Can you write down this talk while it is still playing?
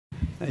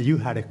You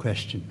had a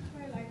question.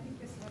 Well, I think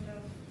I sort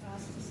of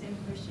asked the same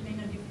question in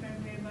a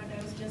different way, but I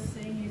was just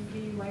saying if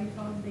we wipe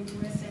out the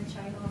US and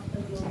China off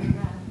the global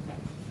map,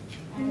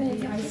 and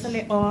we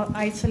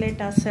isolate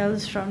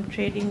ourselves from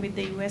trading with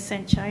the US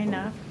and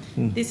China,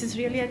 this is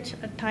really a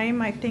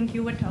time, I think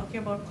you were talking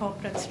about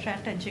corporate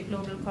strategy,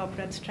 global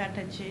corporate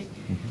strategy.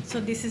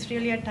 So this is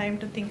really a time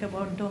to think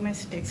about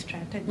domestic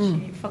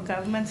strategy, for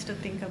governments to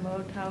think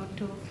about how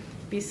to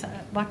be,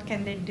 what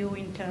can they do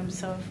in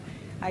terms of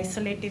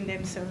isolating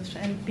themselves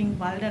and being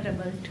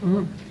vulnerable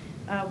to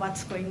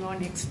what's going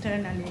on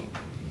externally.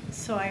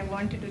 So I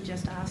wanted to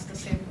just ask the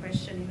same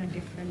question in a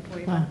different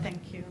way, but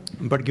thank you.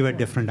 But give a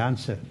different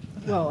answer.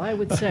 Well, I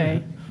would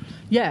say,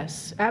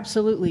 yes,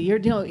 absolutely.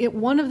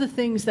 One of the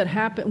things that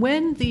happen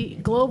when the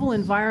global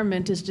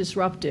environment is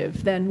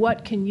disruptive, then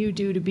what can you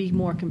do to be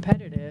more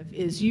competitive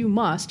is you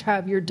must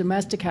have your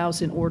domestic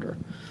house in order.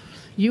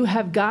 You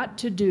have got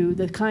to do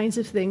the kinds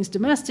of things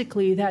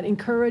domestically that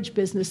encourage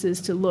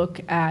businesses to look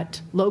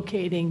at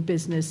locating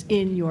business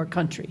in your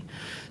country.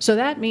 So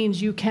that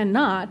means you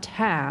cannot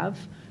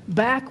have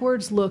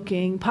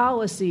backwards-looking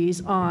policies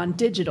on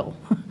digital.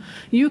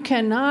 You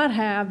cannot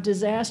have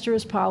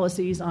disastrous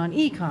policies on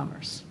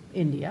e-commerce,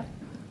 India.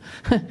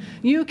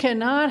 You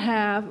cannot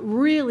have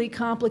really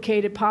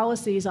complicated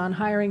policies on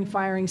hiring,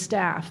 firing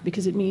staff,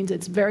 because it means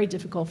it's very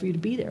difficult for you to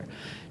be there.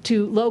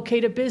 To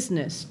locate a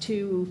business,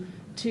 to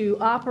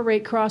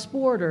operate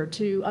cross-border,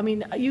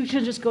 you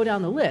can just go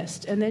down the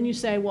list. And then you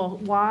say, well,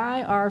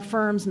 why are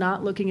firms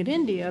not looking at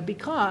India?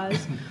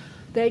 Because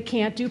they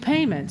can't do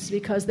payments,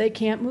 because they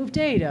can't move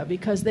data,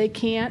 because they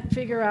can't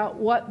figure out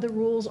what the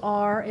rules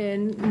are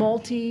in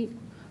what's the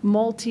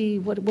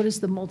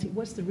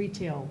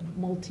retail,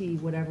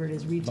 whatever it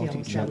is, retail.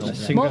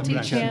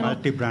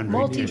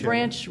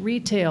 Multi-branch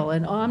retail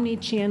and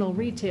omni-channel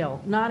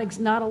retail,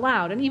 not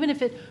allowed. And even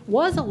if it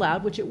was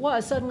allowed, which it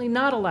was, suddenly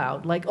not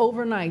allowed, like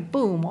overnight,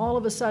 boom, all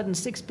of a sudden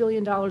 $6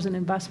 billion in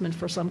investment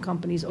for some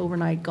companies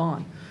overnight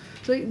gone.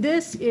 So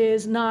this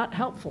is not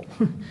helpful.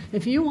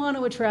 If you want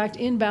to attract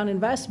inbound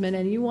investment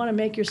and you want to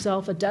make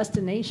yourself a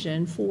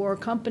destination for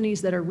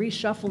companies that are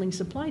reshuffling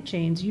supply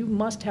chains, you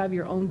must have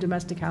your own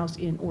domestic house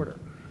in order.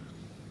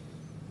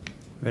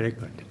 Very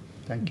good.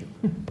 Thank you.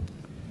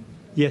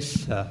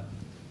 Yes,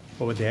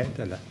 over there.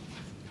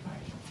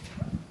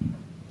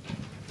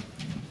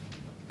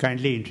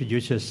 Kindly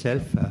introduce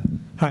yourself.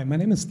 Hi, my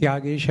name is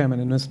Tyagesh. I'm an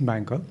investment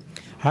banker.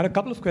 I had a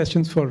couple of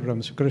questions for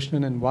Mr.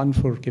 Krishnan and one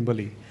for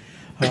Kimberly.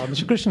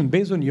 Mr. Krishnan,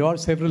 based on your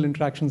several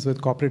interactions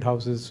with corporate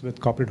houses, with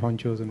corporate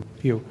honchos and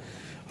you,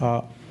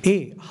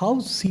 how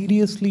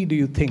seriously do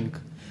you think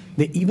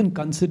they even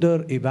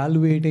consider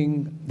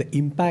evaluating the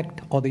impact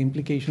or the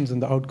implications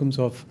and the outcomes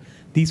of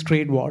these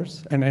trade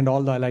wars and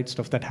all the allied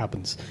stuff that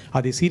happens?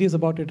 Are they serious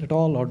about it at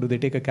all, or do they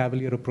take a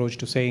cavalier approach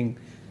to saying,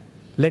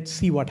 let's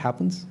see what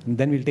happens, and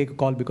then we'll take a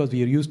call because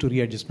we are used to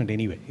readjustment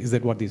anyway? Is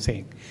that what they're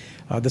saying?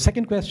 The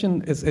second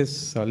question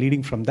is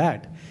leading from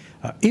that.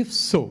 If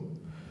so,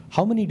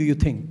 how many do you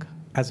think,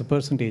 as a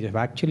percentage, have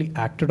actually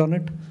acted on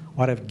it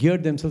or have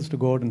geared themselves to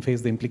go out and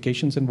face the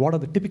implications, and what are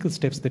the typical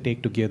steps they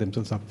take to gear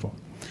themselves up for?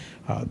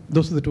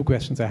 Those are the two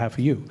questions I have for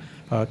you.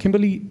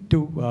 Kimberly,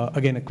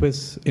 again, a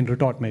quiz in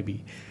retort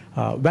maybe.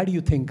 Where do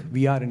you think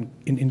we are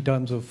in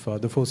terms of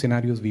the four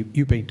scenarios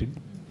you painted?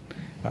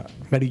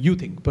 Where do you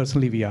think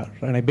personally we are?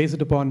 And I base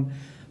it upon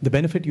the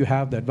benefit you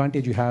have, the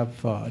advantage you have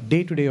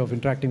day-to-day of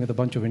interacting with a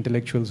bunch of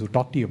intellectuals who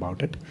talk to you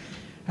about it.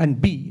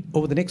 And B,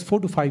 over the next 4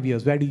 to 5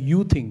 years, where do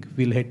you think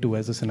we'll head to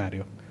as a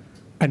scenario,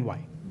 and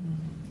why?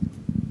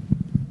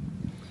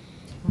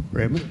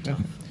 Raymond?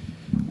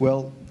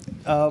 Well,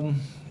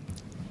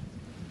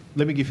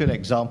 let me give you an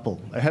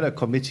example. I had a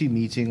committee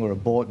meeting or a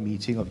board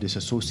meeting of this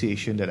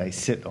association that I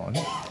sit on.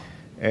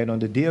 And on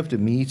the day of the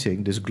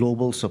meeting, this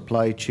global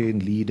supply chain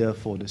leader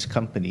for this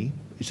company,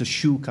 it's a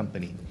shoe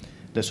company,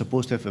 they're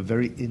supposed to have a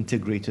very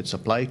integrated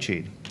supply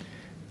chain.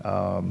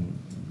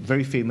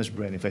 Very famous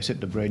brand. If I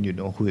said the brand, you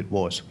know who it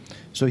was.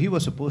 So he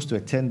was supposed to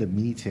attend the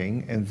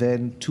meeting, and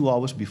then 2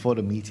 hours before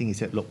the meeting, he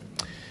said, look,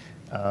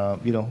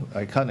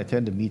 I can't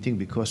attend the meeting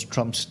because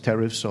Trump's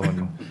tariffs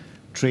on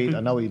trade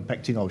are now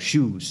impacting our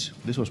shoes.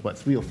 This was,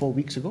 3 or 4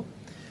 weeks ago?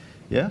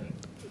 Yeah?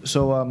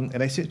 So,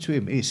 and I said to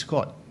him, hey,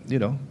 Scott,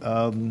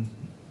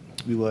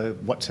 we were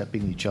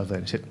WhatsApping each other,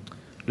 and I said,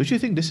 don't you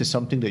think this is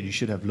something that you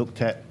should have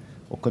looked at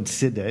or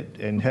considered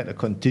and had a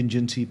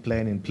contingency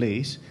plan in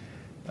place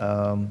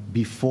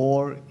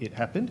before it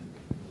happened?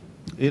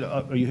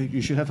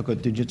 You should have a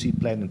contingency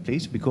plan in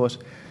place, because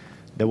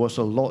there was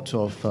a lot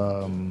of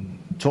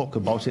talk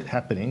about it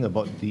happening,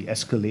 about the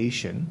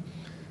escalation.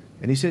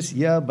 And he says,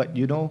 yeah, but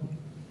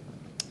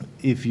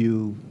if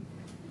you...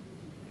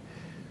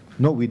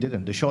 No, we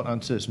didn't. The short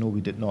answer is no,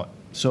 we did not.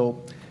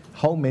 So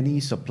how many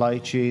supply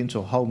chains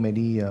or how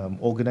many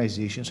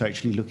organizations are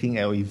actually looking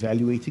at or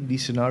evaluating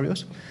these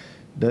scenarios?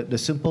 The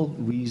simple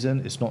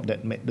reason is not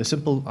that the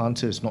simple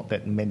answer is not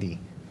that many.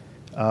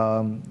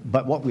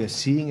 But what we are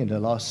seeing in the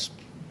last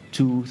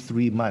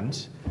 2-3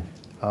 months,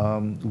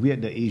 we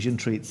at the Asian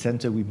Trade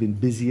Center, we've been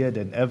busier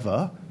than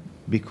ever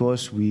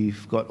because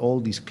we've got all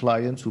these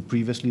clients who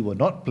previously were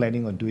not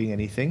planning on doing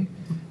anything,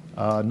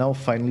 are now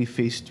finally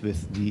faced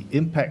with the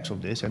impacts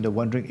of this, and they're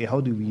wondering, hey,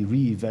 how do we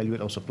reevaluate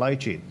our supply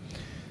chain?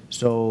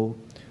 So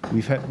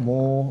we've had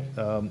more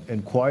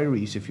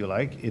inquiries, if you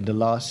like, in the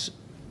last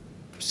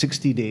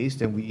 60 days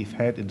than we've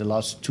had in the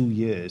last 2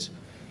 years.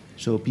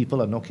 So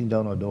people are knocking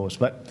down our doors.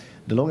 But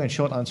the long and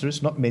short answer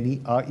is not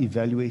many are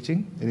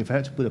evaluating. And if I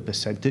had to put a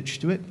percentage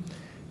to it,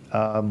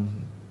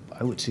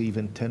 I would say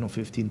even 10 or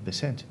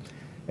 15%.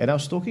 And I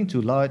was talking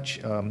to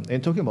large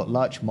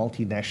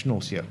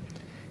multinationals here.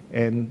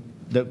 And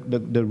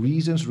the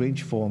reasons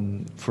range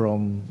from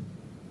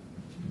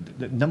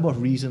the number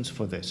of reasons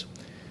for this.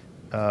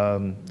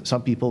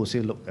 Some people will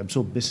say, look, I'm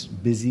so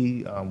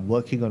busy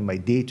working on my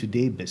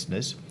day-to-day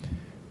business.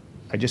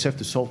 I just have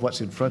to solve what's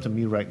in front of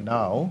me right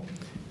now.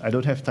 I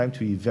don't have time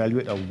to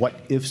evaluate a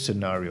what-if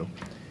scenario.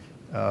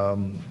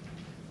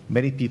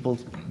 Many people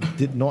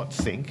did not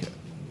think,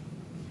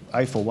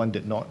 I for one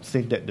did not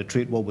think that the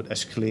trade war would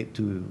escalate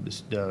to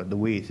the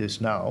way it is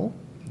now,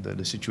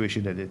 the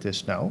situation that it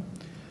is now.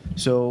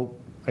 So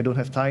I don't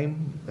have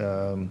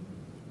time.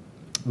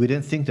 We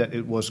didn't think that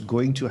it was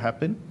going to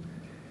happen.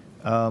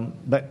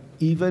 But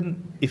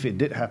even if it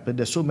did happen,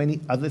 there's so many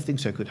other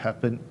things that could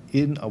happen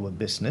in our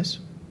business,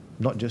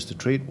 not just the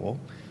trade war.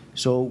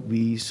 So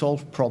we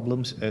solve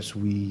problems as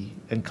we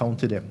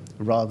encounter them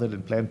rather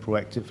than plan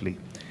proactively.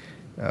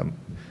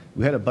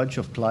 We had a bunch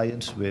of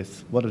clients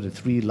with one of the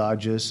 3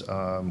 largest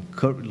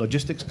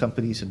logistics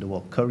companies in the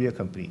world, courier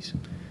companies.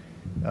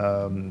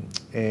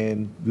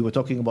 And we were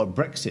talking about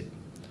Brexit.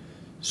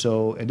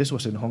 So, and this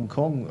was in Hong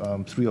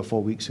Kong 3 or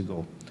 4 weeks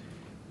ago.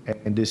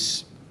 And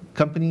this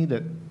company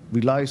that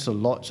relies a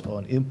lot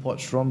on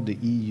imports from the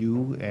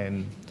EU,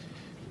 and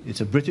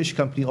it's a British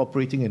company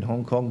operating in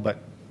Hong Kong, but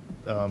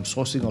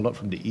sourcing a lot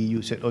from the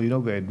EU, said, oh, you know,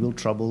 we're in real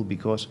trouble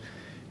because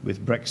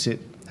with Brexit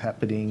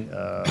happening,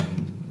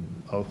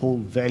 our whole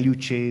value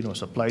chain or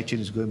supply chain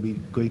is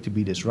going to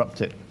be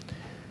disrupted.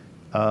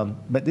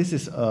 But this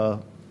is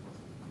a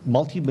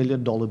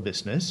multi-million-dollar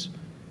business,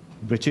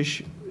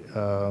 British,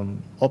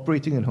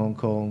 operating in Hong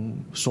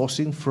Kong,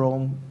 sourcing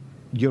from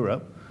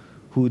Europe,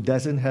 who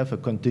doesn't have a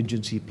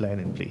contingency plan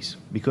in place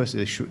because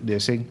they're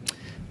saying,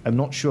 I'm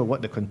not sure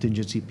what the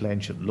contingency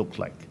plan should look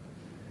like.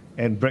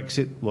 And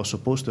Brexit was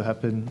supposed to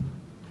happen,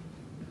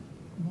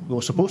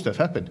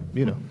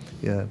 you know.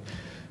 Yeah.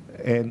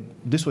 And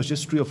this was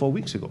just 3 or 4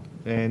 weeks ago.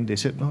 And they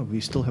said, no,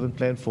 we still haven't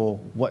planned for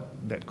what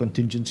that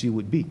contingency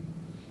would be.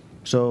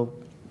 So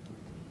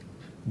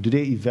do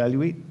they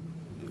evaluate?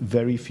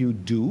 Very few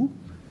do.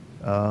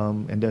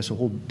 And there's a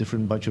whole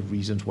different bunch of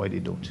reasons why they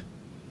don't.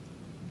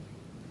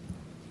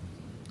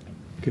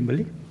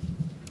 Kimberly?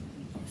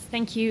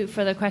 Thank you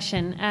for the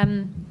question.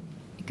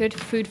 Good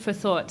food for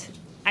thought.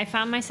 I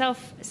found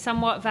myself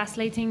somewhat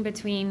vacillating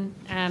between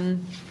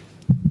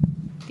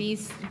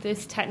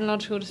this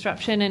technological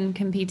disruption and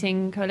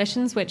competing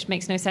coalitions, which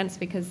makes no sense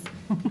because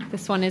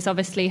this one is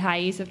obviously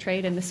high ease of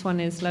trade and this one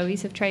is low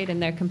ease of trade,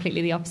 and they're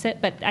completely the opposite.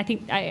 But I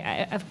think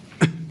I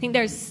think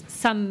there's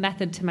some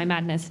method to my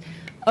madness.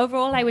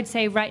 Overall, I would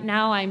say right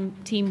now I'm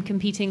team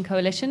competing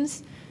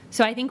coalitions.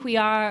 So I think we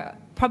are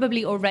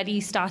probably already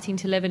starting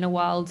to live in a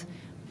world.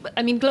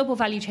 I mean, global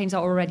value chains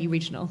are already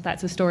regional.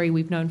 That's a story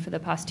we've known for the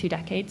past 2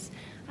 decades.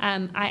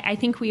 I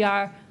think we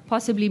are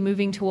possibly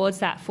moving towards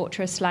that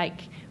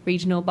fortress-like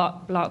regional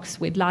blocks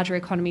with larger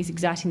economies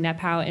exerting their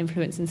power,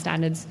 influence, and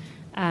standards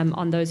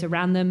on those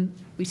around them.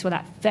 We saw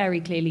that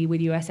very clearly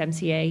with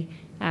USMCA.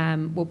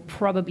 We'll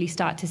probably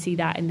start to see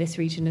that in this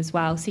region as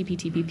well.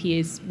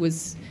 CPTPP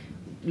was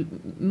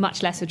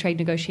much less a trade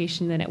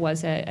negotiation than it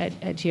was a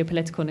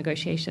geopolitical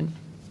negotiation.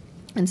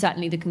 And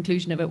certainly the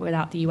conclusion of it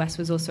without the US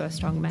was also a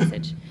strong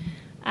message.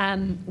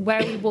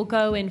 Where we will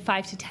go in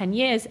 5 to 10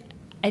 years,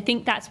 I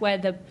think that's where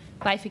the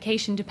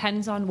bifurcation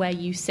depends on where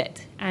you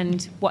sit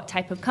and what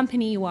type of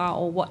company you are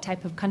or what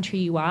type of country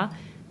you are,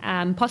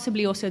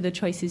 possibly also the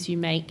choices you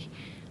make.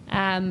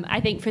 I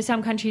think for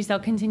some countries, they'll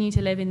continue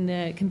to live in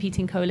the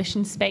competing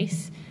coalition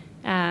space.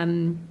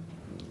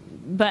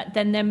 But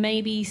then there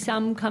may be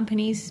some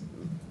companies,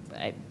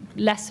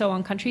 less so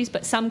on countries,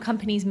 but some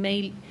companies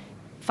may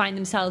find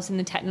themselves in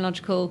the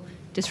technological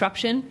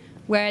disruption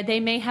where they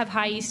may have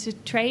high ease to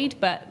trade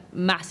but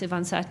massive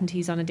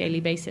uncertainties on a daily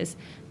basis.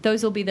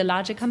 Those will be the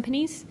larger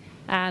companies.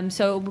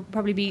 So it will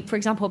probably be, for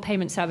example, a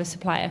payment service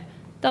supplier.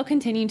 They'll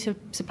continue to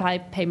supply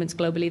payments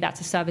globally.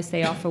 That's a service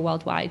they offer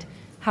worldwide.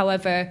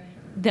 However,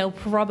 they'll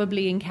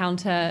probably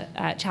encounter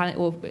challenge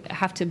or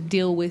have to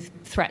deal with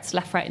threats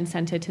left, right, and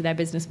center to their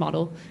business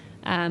model.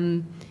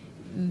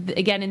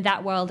 Again, in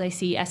that world, I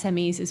see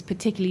SMEs as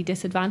particularly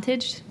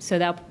disadvantaged. So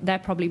they're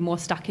probably more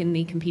stuck in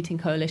the competing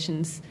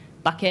coalitions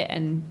bucket,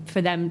 and for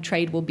them,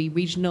 trade will be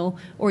regional,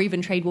 or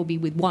even trade will be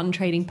with one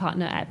trading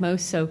partner at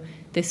most. So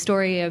this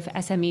story of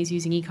SMEs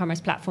using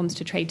e-commerce platforms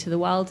to trade to the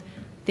world,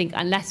 I think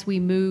unless we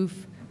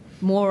move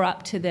more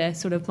up to the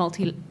sort of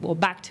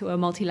back to a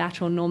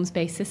multilateral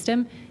norms-based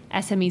system,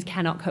 SMEs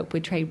cannot cope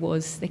with trade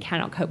wars. They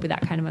cannot cope with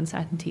that kind of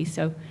uncertainty.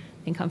 So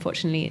I think,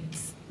 unfortunately,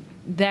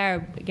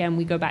 there, again,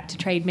 we go back to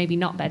trade maybe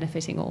not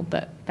benefiting all,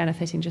 but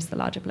benefiting just the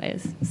larger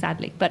players,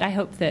 sadly. But I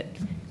hope that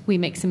we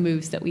make some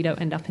moves that we don't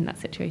end up in that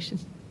situation.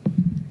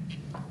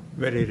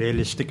 Very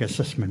realistic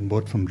assessment,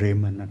 both from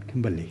Raymond and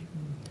Kimberly.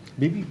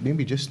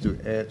 Maybe just to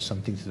add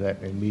something to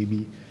that, and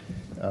maybe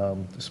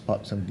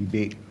spark some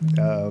debate.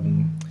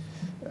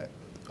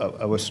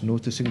 I was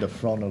noticing the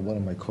frown of one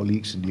of my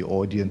colleagues in the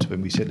audience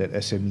when we said that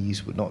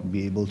SMEs would not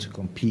be able to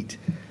compete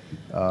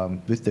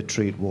with the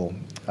trade war.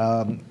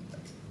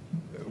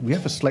 We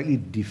have a slightly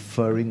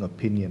differing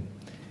opinion.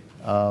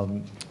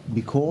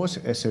 Because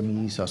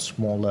SMEs are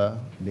smaller,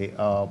 they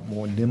are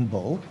more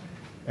nimble,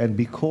 and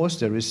because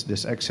there is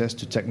this access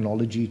to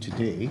technology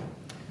today,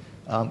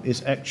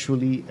 it's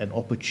actually an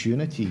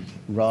opportunity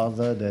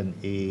rather than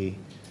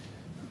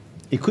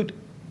it could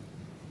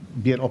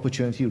be an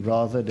opportunity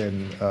rather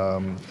than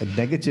a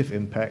negative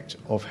impact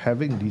of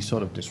having these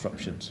sort of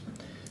disruptions.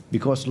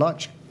 Because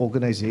large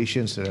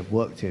organizations that have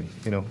worked in,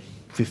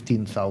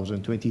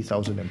 15,000,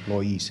 20,000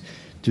 employees,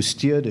 to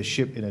steer the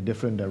ship in a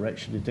different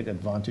direction, to take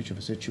advantage of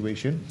a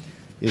situation,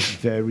 is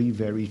very,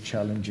 very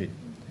challenging.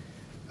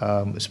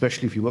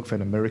 Especially if you work for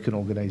an American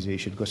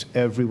organization, because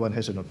everyone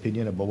has an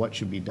opinion about what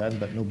should be done,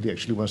 but nobody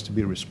actually wants to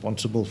be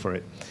responsible for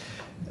it.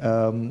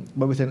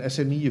 But with an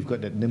SME, you've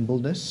got that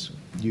nimbleness,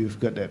 you've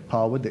got that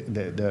power,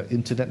 the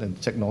internet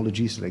and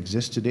technologies that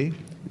exist today.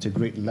 It's a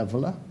great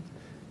leveler.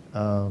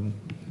 So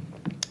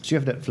you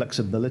have that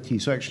flexibility.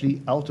 So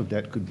actually, out of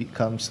that could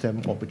become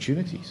STEM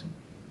opportunities,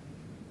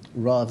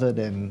 rather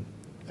than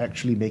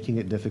actually making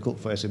it difficult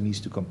for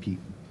SMEs to compete.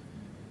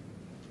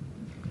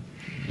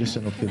 Just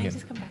an opinion. Can I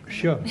just come back?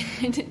 Sure.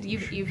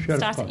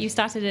 You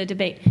started a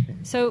debate.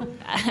 So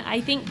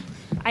I think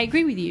I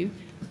agree with you.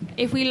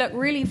 If we look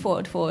really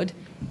forward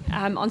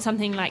on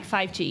something like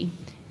 5G,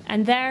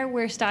 and there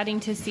we're starting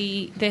to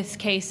see this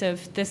case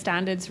of the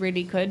standards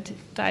really could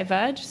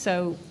diverge.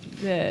 So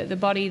the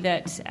body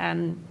that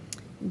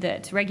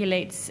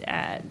regulates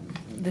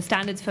the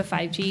standards for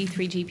 5G,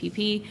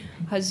 3GPP,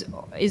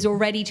 is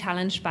already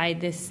challenged by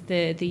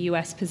the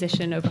US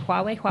position over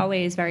Huawei.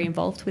 Huawei is very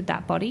involved with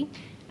that body.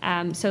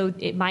 So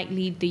it might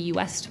lead the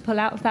US to pull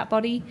out of that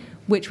body,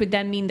 which would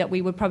then mean that we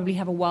would probably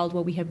have a world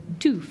where we have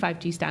two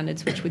 5G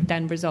standards, which would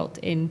then result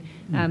in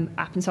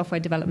app and software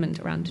development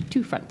around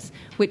two fronts,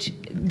 which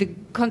the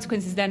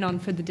consequences then on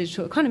for the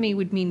digital economy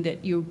would mean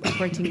that you're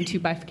operating in two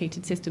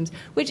bifurcated systems,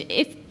 which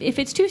if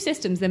it's two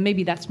systems, then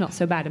maybe that's not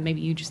so bad, and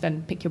maybe you just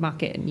then pick your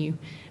market and you.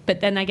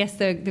 But then I guess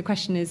the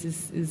question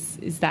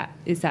is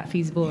that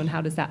feasible, and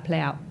how does that play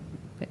out?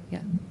 But,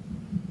 yeah.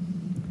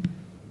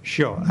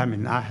 Sure. I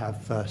mean, I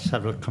have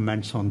several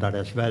comments on that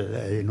as well.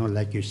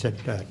 Like you said,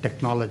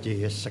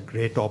 technology is a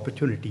great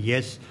opportunity.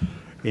 Yes,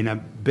 in a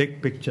big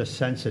picture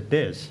sense it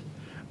is.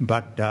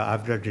 But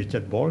I've read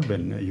Richard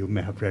Baldwin. You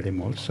may have read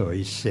him also.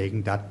 He's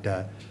saying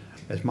that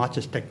as much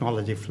as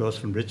technology flows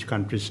from rich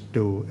countries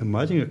to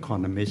emerging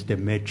economies, they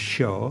made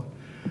sure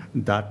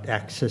that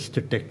access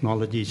to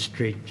technology is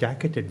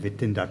straitjacketed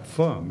within that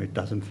firm. It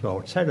doesn't flow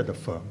outside of the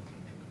firm.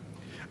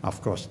 Of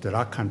course, there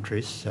are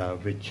countries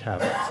which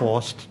have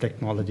forced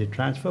technology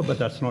transfer, but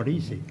that's not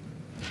easy.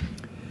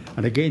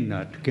 And again,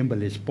 to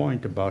Kimberly's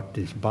point about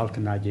this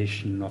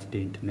balkanization of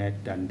the internet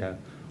and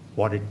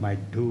what it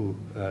might do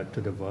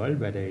to the world,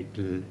 whether it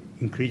will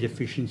increase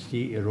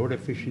efficiency, erode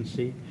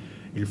efficiency,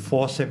 it'll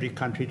force every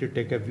country to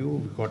take a view.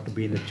 We've got to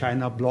be in the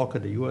China bloc or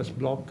the US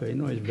bloc.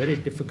 It's very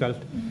difficult,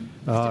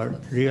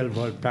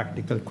 real-world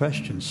practical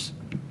questions.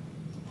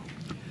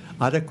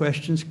 Other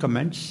questions,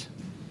 comments?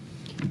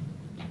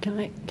 Can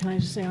I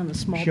just say on the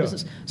small Sure.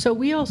 business? So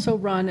we also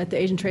run at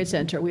the Asian Trade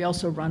Center, we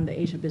also run the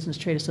Asia Business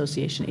Trade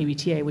Association,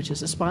 ABTA, which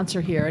is a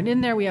sponsor here. And in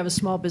there we have a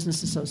small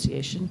business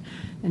association,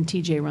 and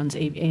TJ runs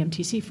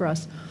AMTC for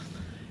us.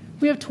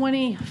 We have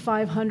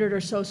 2,500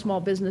 or so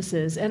small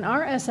businesses, and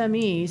our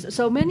SMEs,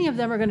 so many of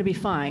them are going to be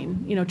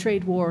fine.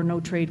 Trade war, no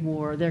trade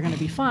war, they're going to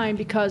be fine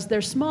because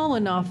they're small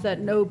enough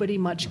that nobody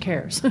much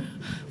cares,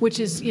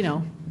 which is,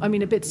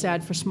 a bit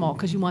sad for small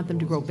because you want them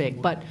to grow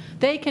big. But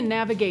they can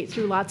navigate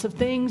through lots of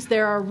things.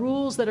 There are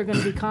rules that are going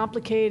to be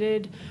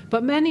complicated,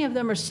 but many of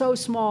them are so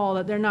small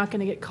that they're not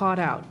going to get caught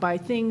out by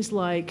things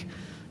like,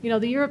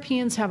 the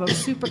Europeans have a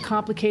super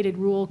complicated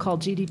rule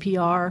called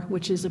GDPR,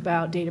 which is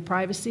about data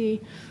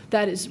privacy.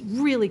 That is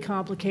really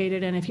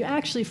complicated, and if you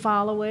actually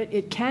follow it,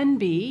 it can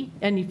be,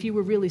 and if you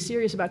were really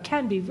serious about it,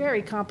 can be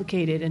very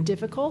complicated and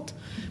difficult.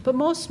 But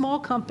most small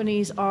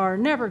companies are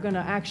never going to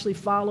actually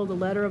follow the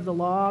letter of the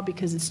law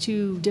because it's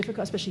too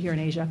difficult, especially here in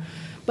Asia.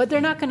 But they're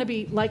not going to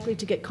be likely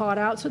to get caught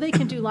out, so they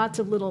can do lots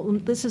of little,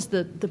 this is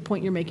the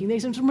point you're making, they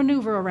can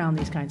maneuver around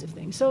these kinds of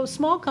things. So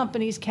small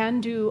companies can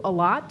do a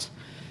lot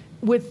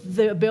with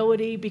the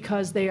ability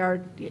because they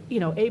are,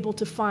 able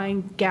to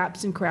find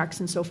gaps and cracks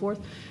and so forth.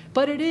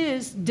 But it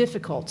is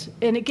difficult,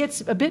 and it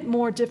gets a bit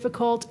more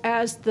difficult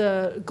as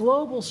the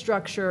global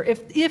structure,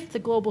 if the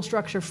global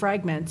structure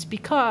fragments,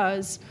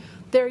 because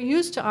they're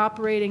used to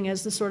operating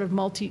as the sort of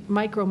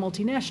micro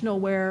multinational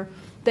where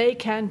they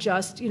can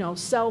just,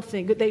 sell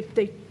things.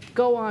 They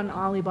go on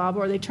Alibaba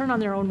or they turn on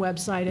their own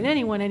website, and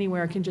anyone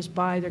anywhere can just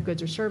buy their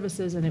goods or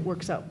services, and it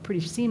works out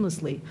pretty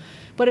seamlessly.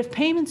 But if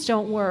payments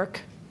don't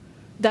work,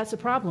 that's a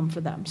problem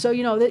for them. So,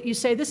 that you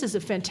say this is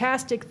a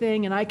fantastic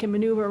thing and I can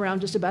maneuver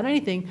around just about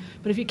anything,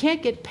 but if you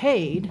can't get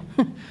paid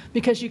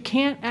because you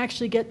can't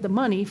actually get the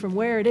money from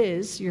where it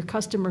is, your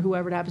customer,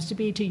 whoever it happens to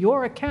be, to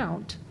your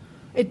account,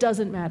 it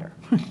doesn't matter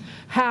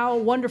how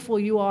wonderful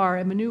you are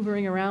at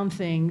maneuvering around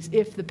things.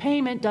 If the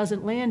payment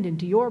doesn't land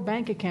into your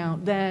bank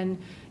account, then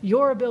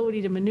your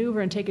ability to maneuver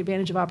and take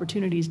advantage of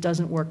opportunities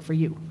doesn't work for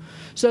you.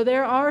 So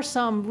there are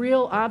some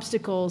real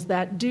obstacles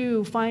that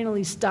do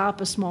finally stop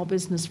a small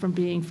business from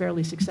being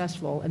fairly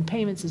successful, and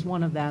payments is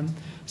one of them.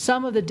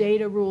 Some of the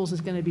data rules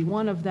is going to be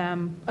one of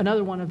them,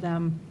 another one of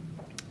them.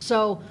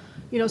 So,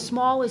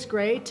 small is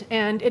great,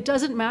 and it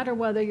doesn't matter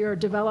whether you're a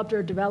developed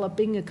or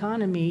developing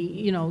economy.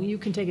 You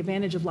can take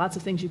advantage of lots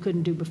of things you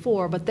couldn't do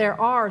before, but there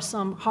are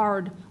some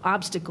hard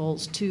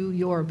obstacles to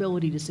your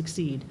ability to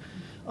succeed.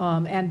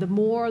 And the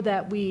more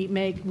that we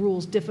make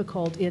rules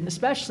difficult in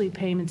especially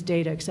payments,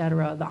 data, et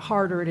cetera, the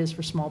harder it is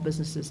for small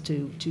businesses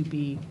to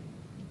be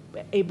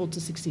able to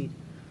succeed.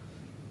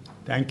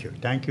 Thank you.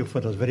 Thank you for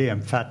those very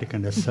emphatic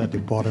and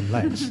assertive bottom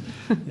lines.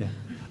 Yeah.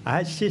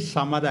 I see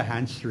some other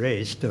hands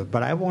raised,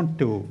 but I want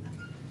to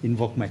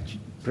invoke my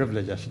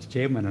privilege as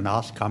chairman and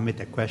ask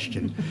Amit a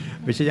question,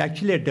 which is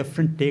actually a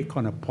different take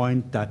on a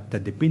point that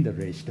Dipinda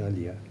raised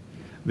earlier,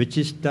 which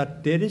is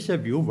that there is a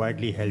view,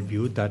 widely held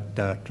view,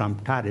 that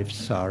Trump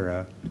tariffs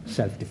are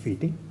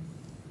self-defeating,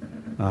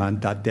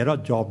 and that there are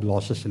job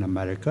losses in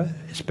America,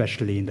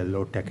 especially in the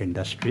low-tech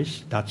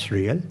industries. That's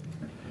real.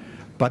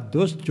 But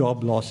those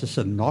job losses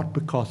are not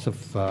because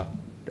of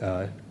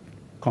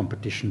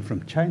competition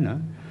from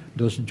China.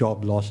 Those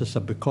job losses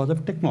are because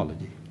of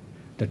technology.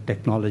 The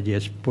technology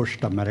has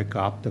pushed America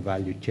up the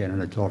value chain,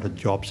 and a lot of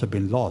jobs have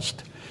been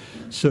lost.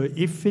 So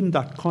if in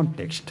that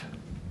context,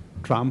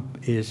 Trump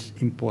is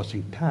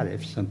imposing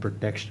tariffs and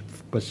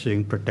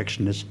pursuing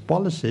protectionist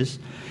policies,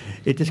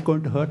 it is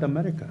going to hurt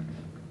America.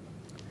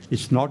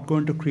 It's not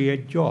going to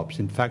create jobs.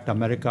 In fact,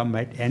 America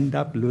might end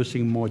up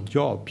losing more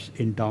jobs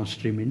in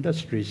downstream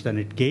industries than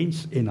it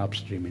gains in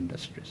upstream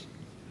industries.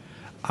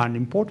 And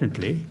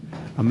importantly,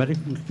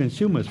 American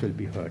consumers will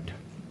be hurt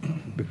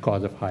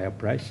because of higher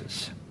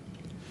prices.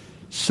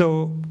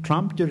 So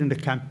Trump during the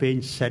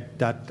campaign said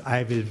that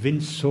I will win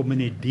so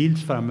many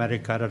deals for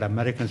America that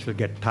Americans will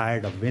get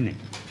tired of winning.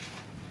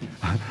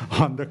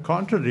 On the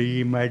contrary,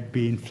 he might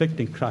be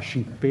inflicting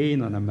crushing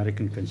pain on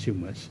American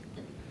consumers.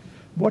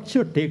 What's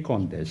your take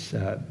on this?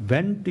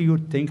 When do you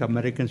think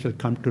Americans will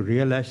come to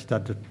realize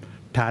that the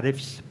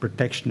tariffs,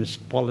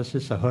 protectionist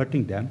policies are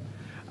hurting them?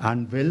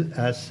 And will,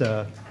 as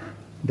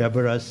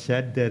Deborah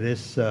said, there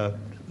is a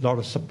lot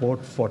of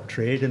support for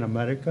trade in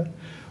America.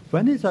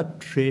 When is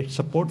that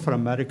support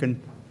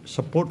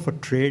for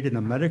trade in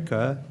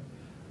America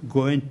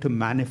going to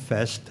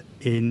manifest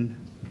in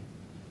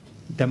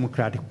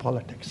democratic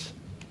politics?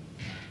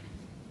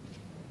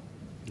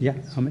 Yeah,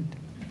 Amit?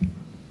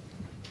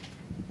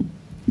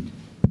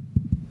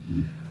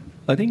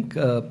 I think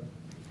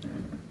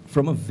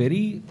from a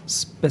very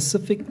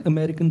specific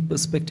American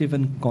perspective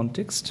and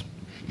context,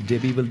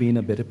 Debbie will be in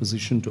a better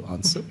position to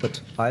answer,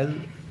 but I'll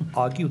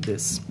argue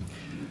this.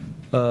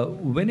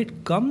 When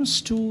it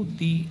comes to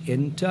the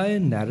entire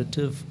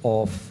narrative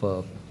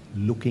of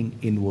looking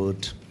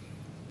inward,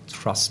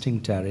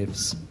 thrusting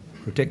tariffs,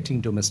 protecting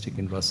domestic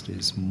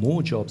industries,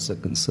 more jobs are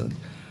concerned,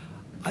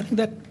 I think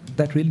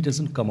that really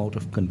doesn't come out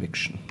of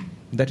conviction.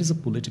 That is a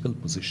political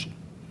position,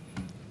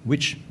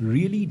 which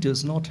really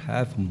does not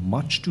have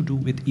much to do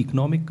with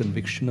economic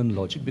conviction and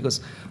logic,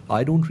 because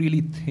I don't really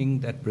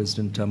think that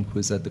President Trump, who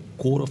is at the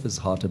core of his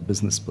heart a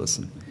business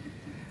person,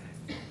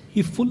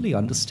 he fully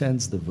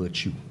understands the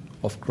virtue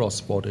of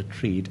cross-border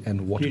trade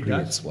and what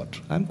creates what.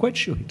 I'm quite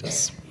sure he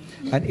does.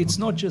 And it's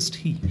not just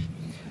he.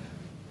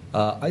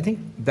 I think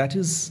that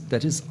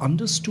is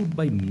understood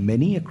by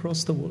many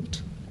across the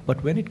world.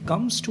 But when it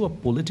comes to a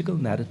political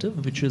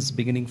narrative, which is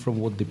beginning from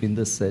what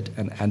Dipinda said,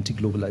 an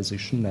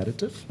anti-globalization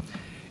narrative,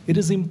 it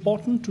is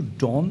important to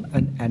don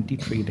an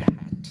anti-trade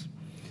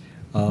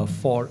hat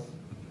for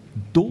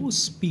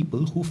those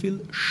people who feel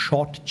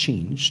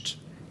shortchanged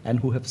and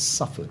who have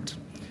suffered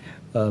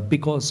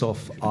because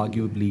of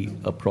arguably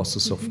a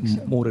process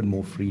of more and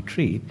more free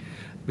trade.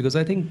 Because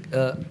I think,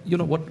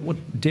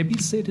 what Debbie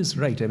said is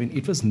right. I mean,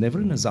 it was never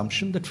an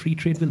assumption that free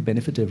trade will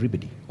benefit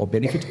everybody or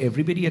benefit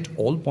everybody at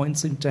all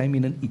points in time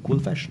in an equal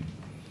fashion.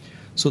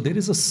 So there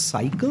is a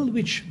cycle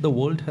which the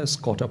world has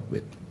caught up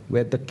with,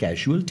 where the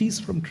casualties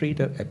from trade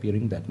are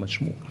appearing that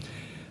much more.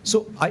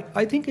 So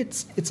I think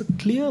it's a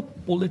clear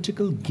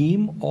political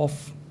game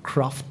of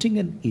crafting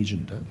an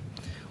agenda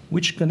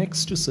which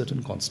connects to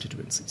certain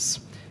constituencies.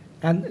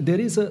 And there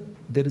is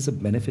a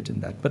benefit in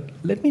that. But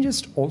let me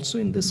just also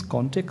in this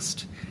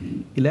context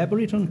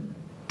elaborate on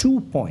 2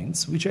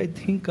 points which I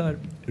think are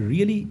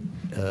really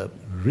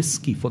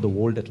risky for the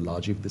world at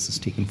large if this is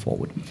taken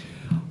forward.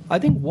 I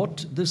think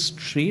what this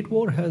trade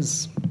war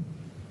has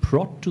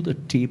brought to the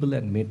table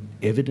and made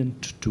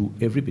evident to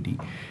everybody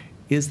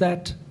is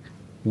that,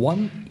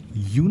 one,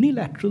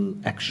 unilateral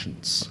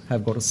actions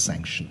have got a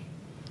sanction.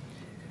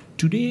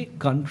 Today,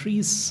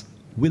 countries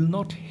will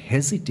not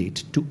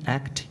hesitate to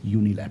act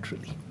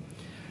unilaterally.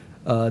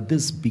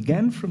 This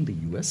began from the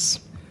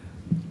US.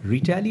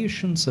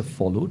 Retaliations have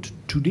followed.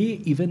 Today,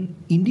 even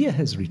India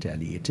has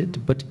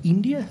retaliated, but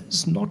India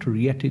has not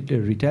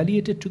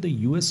retaliated to the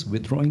US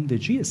withdrawing the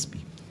GSP.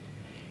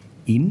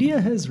 India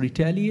has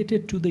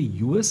retaliated to the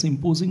US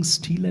imposing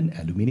steel and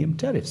aluminium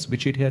tariffs,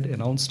 which it had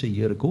announced a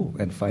year ago,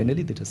 and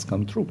finally that has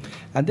come through.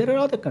 And there are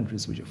other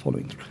countries which are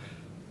following through.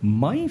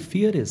 My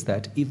fear is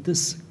that if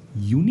this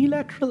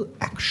unilateral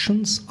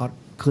actions are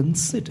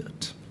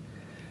considered,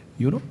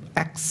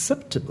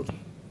 acceptable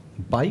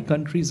by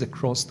countries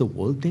across the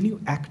world, then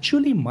you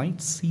actually might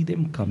see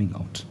them coming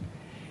out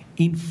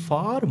in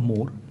far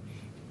more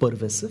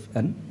pervasive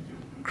and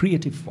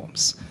creative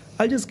forms.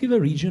 I'll just give a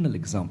regional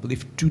example.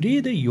 If today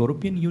the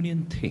European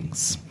Union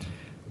thinks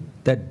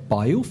that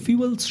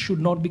biofuels should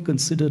not be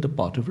considered a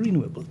part of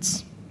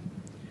renewables,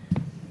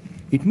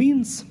 it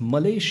means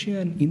Malaysia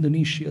and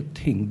Indonesia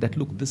think that,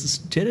 look, this is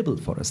terrible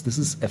for us. This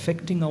is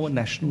affecting our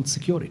national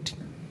security.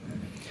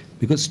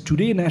 Because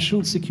today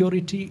national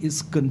security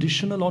is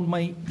conditional on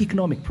my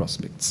economic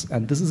prospects.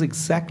 And this is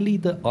exactly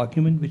the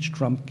argument which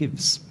Trump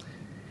gives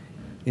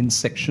in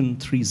Section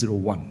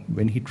 301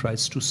 when he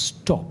tries to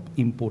stop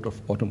import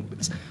of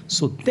automobiles.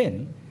 So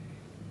then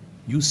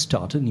you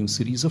start a new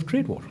series of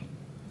trade war.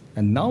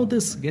 And now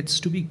this gets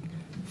to be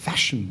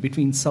fashioned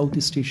between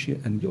Southeast Asia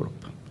and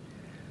Europe.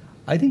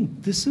 I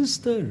think this is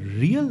the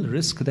real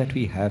risk that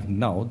we have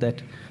now,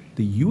 that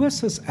the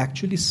US has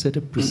actually set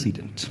a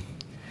precedent.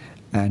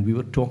 And we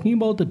were talking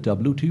about the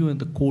WTO and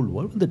the Cold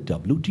War. Well, the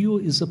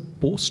WTO is a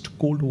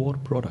post-Cold War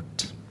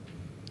product.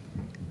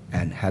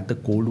 And had the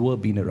Cold War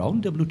been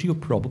around, WTO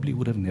probably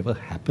would have never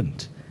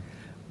happened.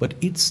 But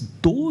it's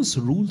those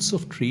rules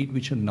of trade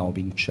which are now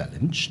being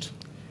challenged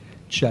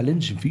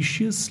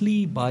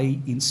viciously by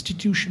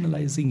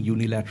institutionalizing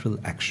unilateral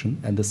action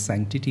and the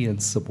sanctity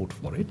and support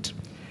for it.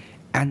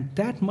 And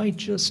that might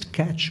just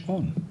catch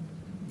on.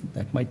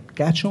 That might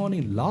catch on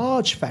in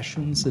large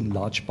fashions in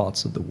large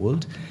parts of the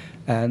world.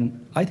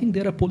 And I think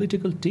there are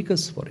political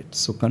takers for it.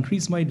 So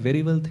countries might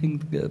very well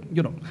think,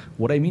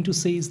 what I mean to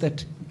say is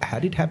that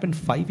had it happened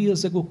 5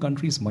 years ago,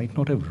 countries might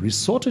not have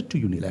resorted to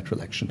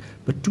unilateral action.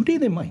 But today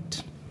they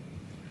might.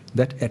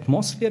 That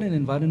atmosphere and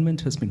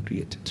environment has been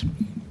created.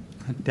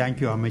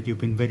 Thank you, Ahmed. You've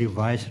been very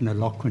wise and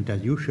eloquent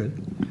as usual.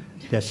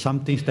 There's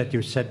some things that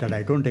you said that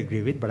I don't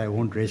agree with, but I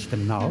won't raise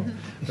them now.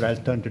 But I'll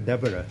turn to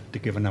Deborah to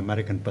give an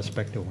American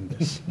perspective on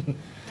this.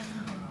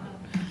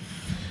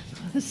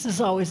 This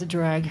is always a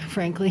drag,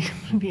 frankly,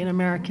 being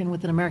American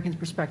with an American's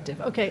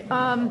perspective. Okay.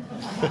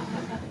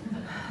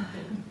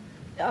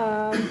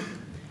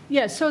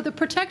 Yeah. So the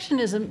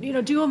protectionism.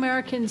 Do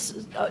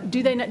Americans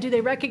do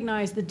they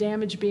recognize the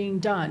damage being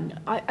done?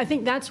 I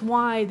think that's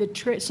why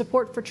the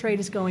support for trade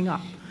is going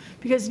up.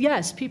 Because,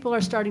 yes, people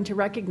are starting to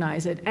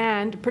recognize it,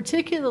 and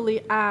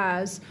particularly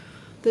as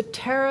the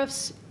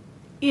tariffs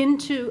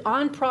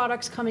on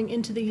products coming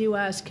into the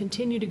U.S.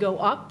 continue to go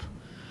up,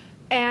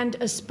 and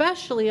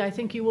especially I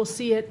think you will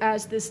see it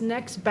as this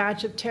next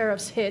batch of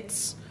tariffs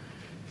hits.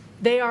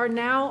 They are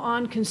now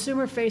on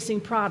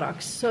consumer-facing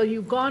products. So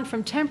you've gone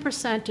from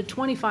 10% to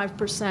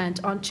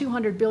 25% on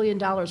 $200 billion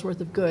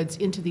worth of goods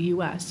into the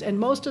U.S., and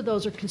most of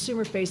those are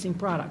consumer-facing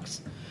products.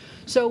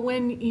 So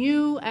when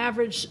you,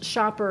 average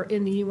shopper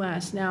in the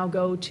U.S., now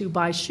go to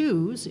buy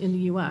shoes in the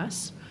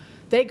U.S.,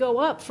 they go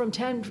up from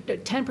 10% to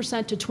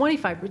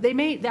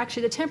 25%.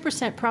 Actually, the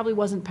 10% probably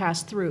wasn't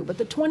passed through, but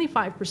the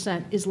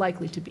 25% is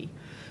likely to be.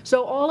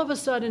 So all of a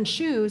sudden,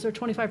 shoes are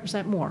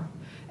 25% more,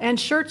 and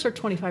shirts are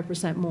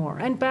 25% more,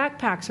 and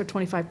backpacks are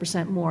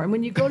 25% more. And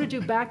when you go to do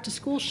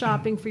back-to-school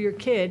shopping for your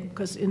kid,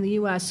 because in the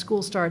U.S.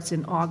 school starts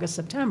in August,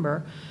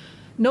 September,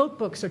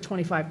 notebooks are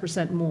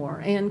 25%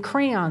 more, and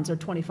crayons are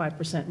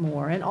 25%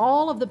 more, and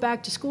all of the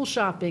back-to-school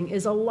shopping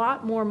is a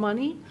lot more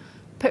money.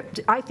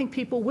 I think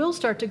people will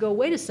start to go,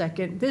 wait a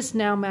second, this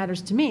now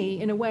matters to me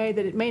in a way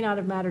that it may not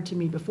have mattered to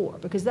me before,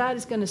 because that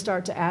is going to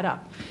start to add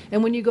up.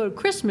 And when you go to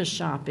Christmas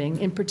shopping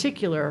in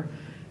particular,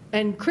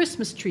 and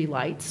Christmas tree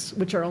lights,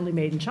 which are only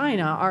made in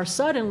China, are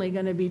suddenly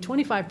going to be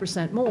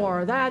 25%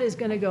 more, that is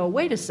going to go,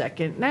 wait a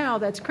second, now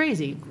that's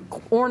crazy.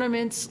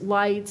 Ornaments,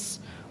 lights,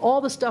 all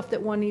the stuff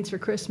that one needs for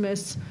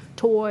Christmas,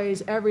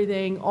 toys,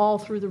 everything, all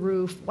through the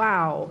roof.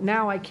 Wow,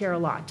 now I care a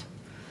lot.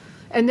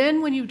 And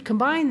then when you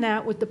combine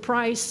that with the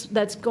price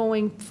that's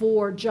going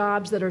for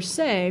jobs that are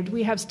saved,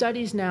 we have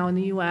studies now in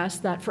the U.S.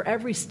 that for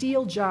every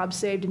steel job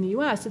saved in the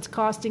U.S., it's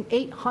costing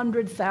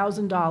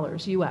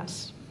 $800,000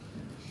 U.S.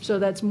 So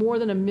that's more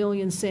than $1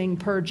 million Sing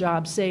per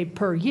job saved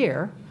per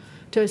year.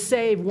 To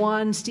save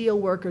one steel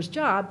worker's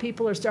job,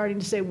 people are starting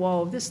to say,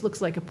 well, this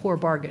looks like a poor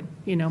bargain.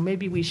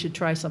 Maybe we should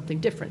try something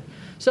different.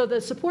 So the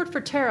support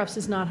for tariffs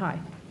is not high.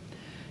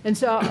 And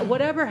so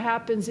whatever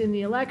happens in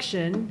the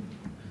election,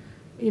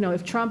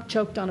 if Trump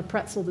choked on a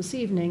pretzel this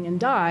evening and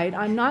died,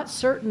 I'm not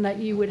certain that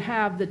you would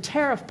have the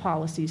tariff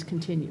policies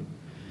continue.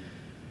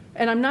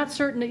 And I'm not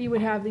certain that you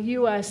would have the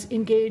U.S.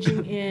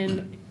 engaging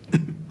in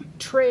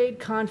trade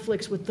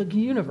conflicts with the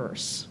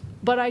universe.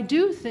 But I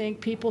do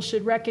think people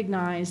should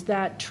recognize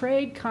that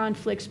trade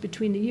conflicts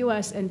between the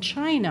U.S. and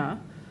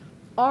China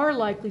are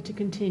likely to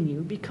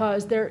continue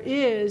because there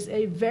is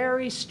a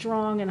very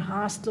strong and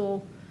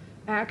hostile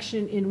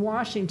action in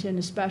Washington,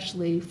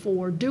 especially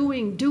for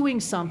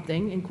doing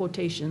something, in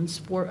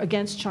quotations,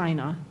 against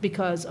China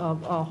because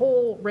of a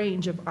whole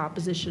range of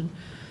opposition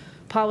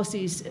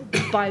policies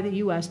by the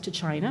U.S. to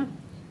China.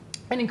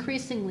 And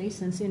increasingly,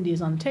 since India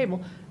is on the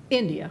table,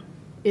 India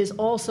is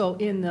also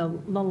in the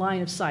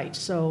line of sight.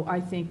 So I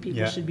think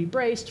people should be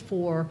braced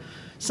for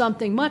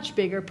something much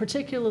bigger,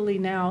 particularly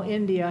now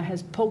India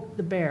has poked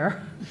the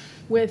bear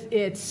with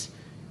its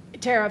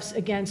tariffs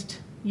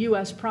against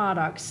U.S.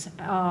 products.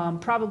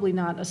 Probably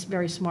not a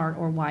very smart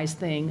or wise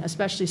thing,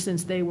 especially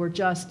since they were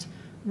just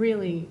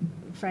really,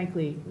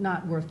 frankly,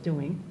 not worth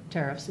doing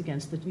tariffs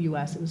against the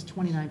U.S. It was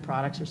 29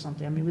 products or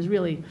something. I mean, it was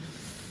really,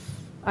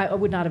 I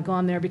would not have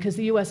gone there because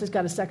the U.S. has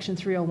got a Section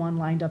 301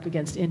 lined up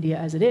against India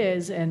as it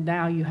is, and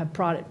now you have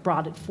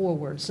brought it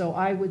forward. So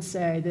I would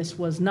say this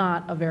was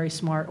not a very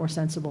smart or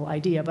sensible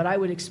idea, but I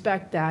would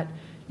expect that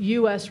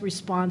U.S.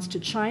 response to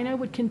China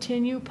would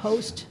continue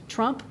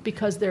post-Trump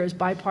because there is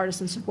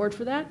bipartisan support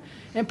for that,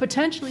 and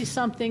potentially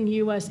something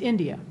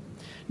U.S.-India.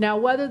 Now,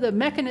 whether the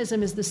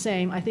mechanism is the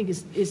same, I think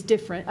is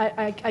different.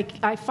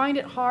 I find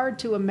it hard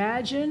to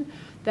imagine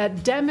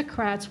that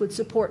Democrats would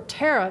support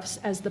tariffs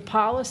as the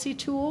policy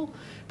tool,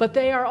 but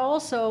they are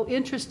also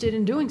interested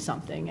in doing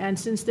something. And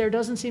since there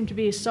doesn't seem to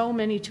be so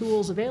many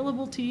tools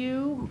available to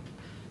you,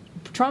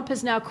 Trump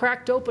has now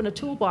cracked open a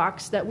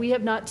toolbox that we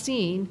have not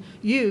seen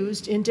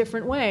used in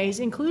different ways,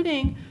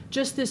 including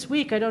just this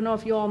week. I don't know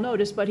if you all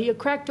noticed, but he had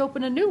cracked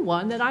open a new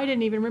one that I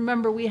didn't even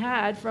remember we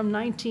had from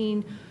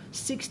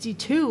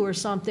 1962 or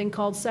something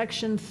called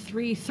Section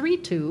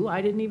 332.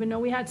 I didn't even know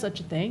we had such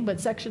a thing, but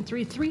Section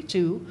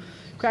 332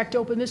 cracked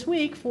open this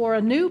week for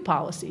a new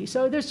policy.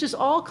 So there's just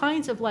all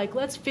kinds of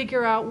let's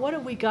figure out what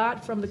have we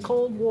got from the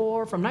Cold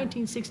War from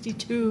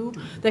 1962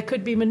 that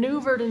could be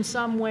maneuvered in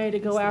some way to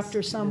go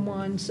after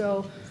someone.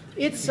 So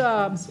it's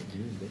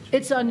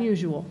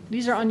unusual.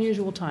 These are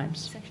unusual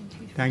times.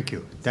 Thank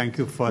you. Thank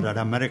you for that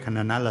American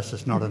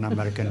analysis, not an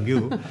American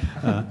view.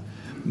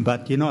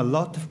 But a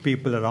lot of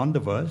people around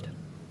the world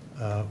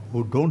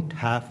who don't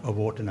have a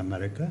vote in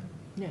America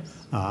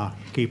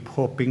keep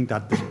hoping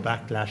that this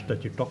backlash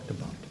that you talked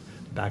about,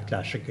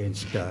 backlash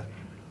against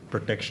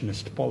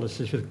protectionist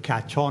policies, will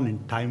catch on in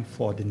time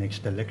for the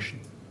next election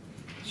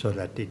so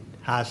that it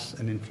has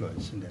an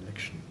influence in the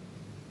election.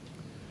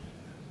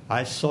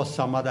 I saw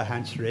some other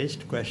hands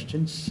raised,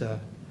 questions.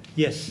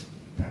 Yes?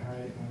 Hi,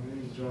 my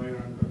name is Joy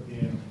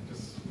Rancotian,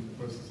 just in the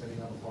process of setting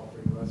up a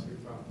corporate advisory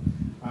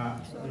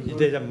firm.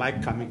 There's a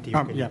mic coming to you.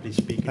 Can you please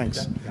speak?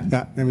 Thanks.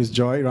 My name is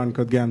Joy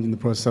Rancotian. I'm in the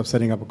process of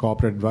setting up a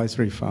corporate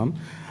advisory firm.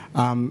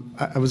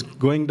 I was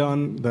going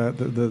down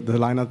the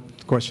line of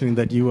questioning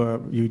that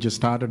you just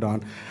started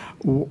on.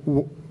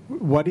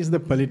 What is the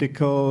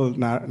political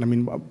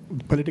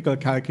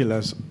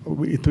calculus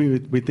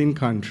within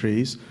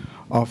countries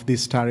of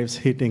these tariffs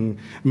hitting?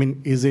 I mean,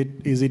 is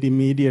it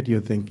immediate? You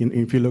think?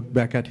 If you look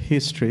back at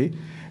history,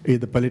 in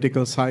the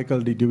political cycle,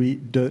 do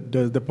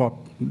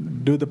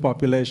the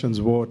populations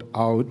vote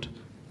out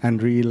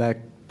and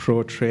re-elect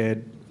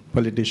pro-trade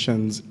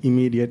politicians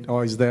immediate,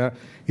 or is there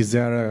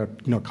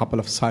a couple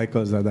of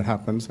cycles that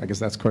happens? I guess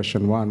that's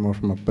question one, more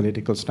from a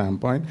political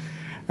standpoint.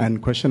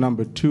 And question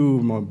number two,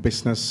 more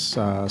business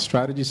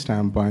strategy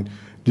standpoint.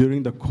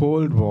 During the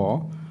Cold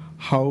War,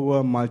 how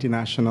were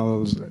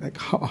multinationals?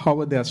 How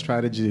were their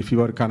strategies? If you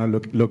were to kind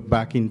of look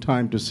back in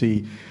time to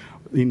see,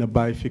 in a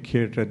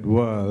bifurcated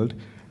world,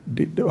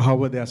 how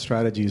were their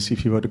strategies?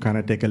 If you were to kind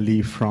of take a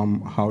leaf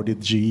from how did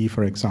GE,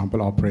 for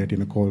example, operate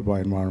in a Cold War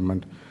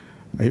environment?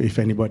 If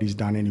anybody's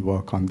done any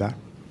work on that.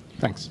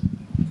 Thanks.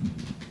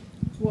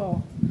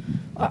 Well,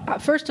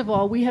 first of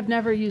all, we have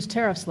never used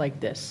tariffs like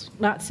this,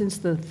 not since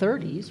the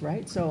 30s,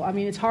 right? So, I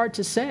mean, it's hard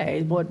to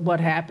say what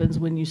happens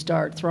when you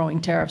start throwing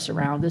tariffs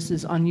around. This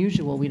is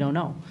unusual. We don't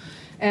know.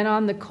 And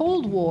on the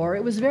Cold War,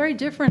 it was very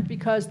different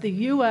because the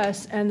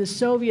U.S. and the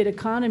Soviet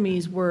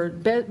economies were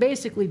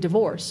basically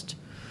divorced.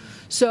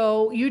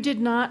 So you did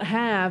not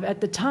have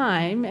at the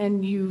time,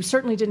 and you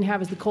certainly didn't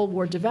have as the Cold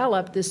War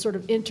developed, this sort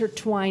of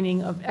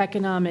intertwining of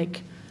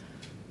economic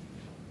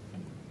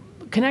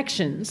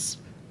connections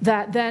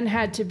that then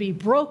had to be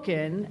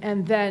broken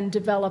and then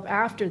develop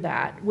after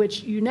that,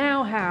 which you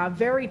now have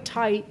very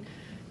tight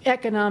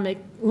economic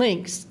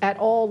links at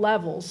all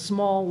levels,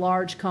 small,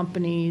 large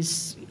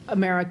companies,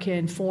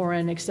 American,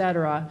 foreign, et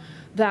cetera,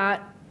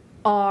 that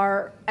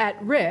are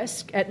at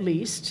risk, at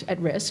least at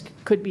risk,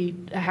 could be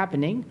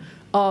happening,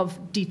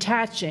 of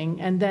detaching,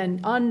 and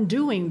then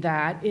undoing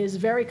that is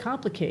very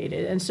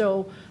complicated. And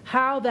so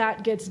how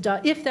that gets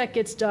done, if that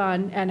gets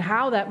done, and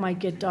how that might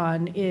get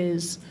done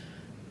is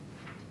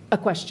a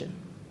question.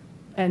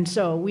 And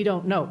so we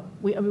don't know.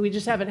 We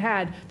just haven't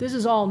had, this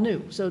is all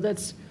new. So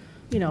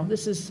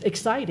this is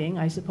exciting,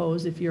 I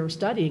suppose, if you're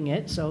studying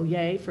it, so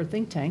yay for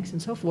think tanks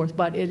and so forth,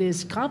 but it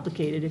is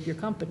complicated if you're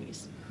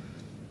companies.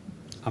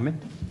 Amit?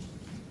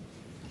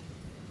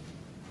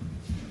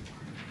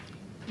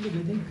 Look,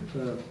 I think,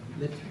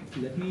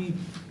 let me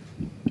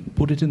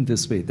put it in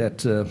this way,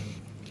 that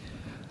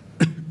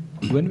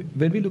when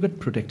we look at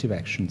protective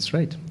actions,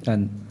 right,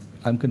 and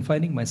I'm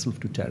confining myself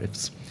to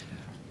tariffs,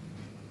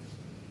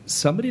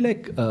 somebody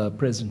like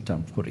President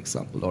Trump, for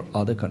example, or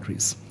other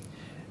countries,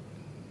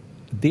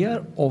 they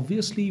are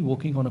obviously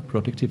working on a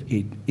protective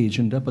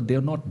agenda, but they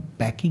are not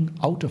backing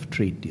out of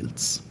trade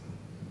deals.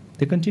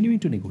 They're continuing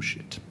to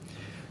negotiate.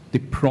 The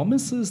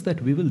promise is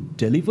that we will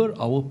deliver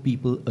our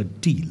people a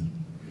deal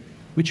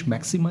which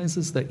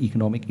maximizes the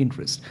economic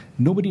interest.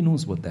 Nobody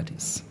knows what that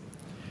is.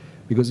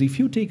 Because if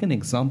you take an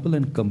example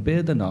and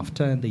compare the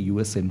NAFTA and the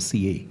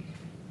USMCA,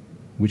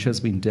 which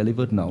has been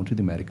delivered now to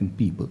the American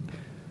people,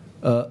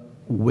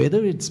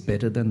 whether it's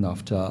better than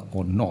NAFTA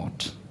or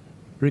not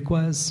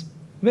requires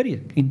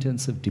very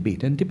intensive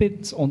debate, and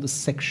depends on the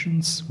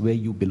sections where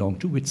you belong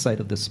to, which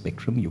side of the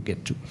spectrum you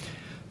get to.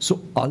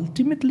 So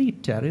ultimately,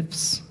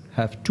 tariffs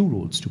have two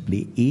roles to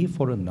play. A,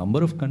 for a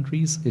number of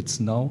countries, it's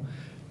now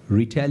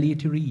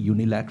retaliatory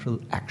unilateral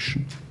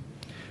action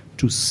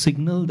to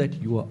signal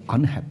that you are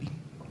unhappy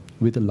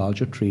with a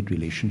larger trade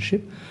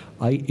relationship.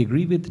 I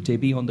agree with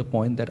Debbie on the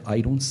point that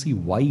I don't see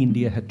why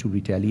India had to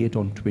retaliate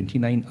on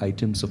 29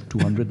 items of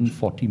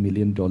 $240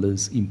 million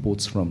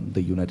imports from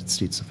the United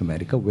States of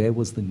America. Where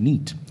was the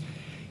need?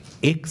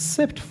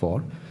 Except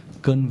for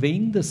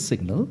conveying the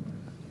signal.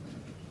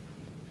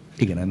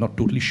 Again, I'm not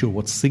totally sure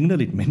what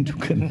signal it meant to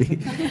convey.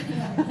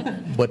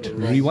 But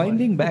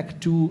rewinding back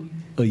to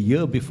a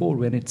year before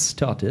when it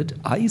started,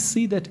 I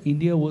see that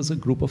India was a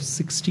group of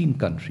 16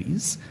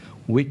 countries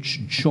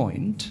which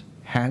joined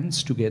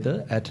hands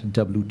together at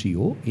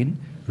WTO in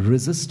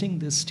resisting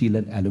the steel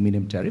and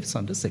aluminum tariffs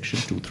under Section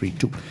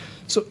 232.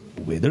 So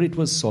whether it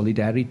was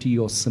solidarity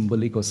or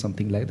symbolic or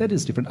something like that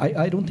is different.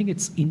 I don't think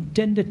it's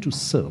intended to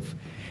serve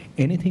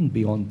anything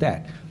beyond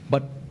that.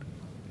 But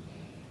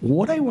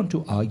what I want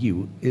to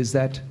argue is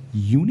that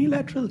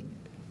unilateral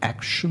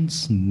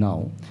actions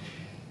now,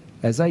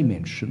 as I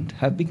mentioned,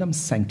 have become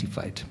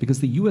sanctified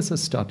because the US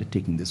has started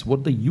taking this.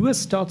 What the US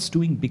starts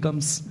doing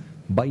becomes,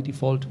 by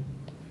default,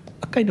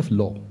 a kind of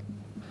law,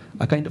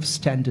 a kind of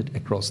standard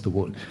across the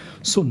world.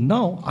 So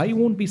now I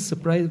won't be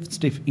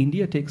surprised if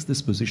India takes this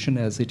position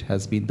as it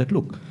has been, that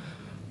look,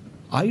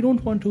 I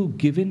don't want to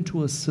give in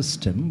to a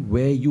system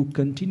where you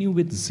continue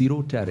with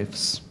zero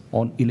tariffs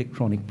on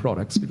electronic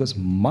products because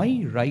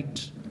my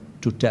right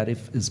to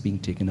tariff is being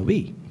taken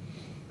away.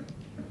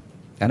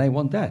 And I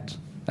want that.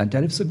 And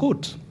tariffs are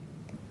good.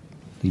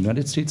 The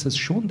United States has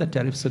shown that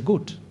tariffs are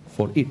good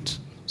for it.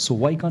 So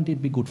why can't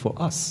it be good for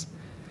us?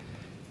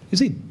 You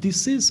see,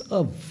 this is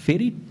a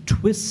very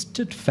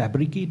twisted,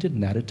 fabricated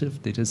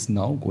narrative that is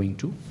now going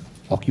to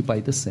occupy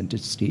the center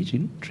stage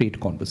in trade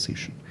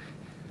conversation.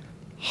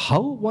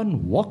 How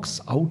one walks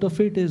out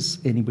of it is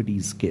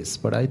anybody's guess.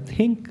 But I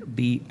think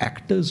the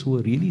actors who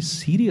are really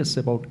serious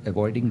about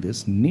avoiding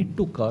this need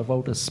to carve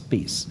out a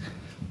space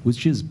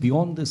which is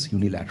beyond this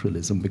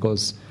unilateralism.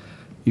 Because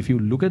if you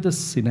look at the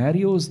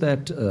scenarios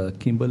that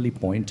Kimberly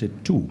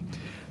pointed to,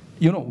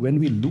 when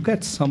we look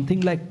at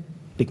something like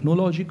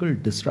technological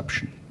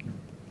disruption,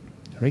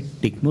 right?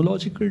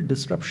 Technological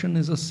disruption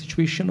is a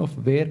situation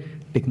of where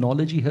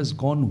technology has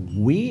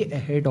gone way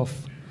ahead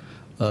of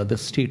the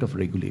state of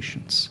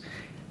regulations.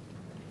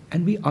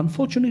 And we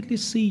unfortunately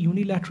see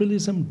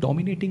unilateralism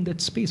dominating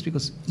that space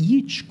because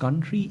each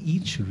country,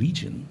 each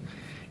region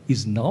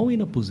is now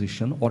in a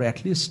position, or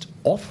at least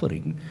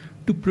offering,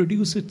 to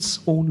produce its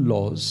own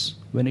laws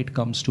when it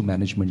comes to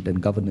management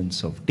and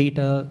governance of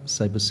data,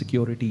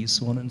 cybersecurity,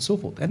 so on and so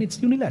forth. And it's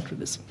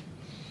unilateralism.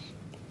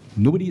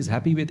 Nobody is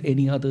happy with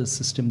any other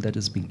system that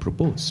is being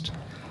proposed.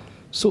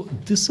 So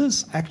this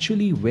is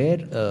actually where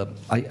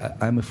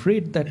I'm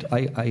afraid that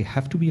I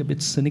have to be a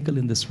bit cynical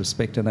in this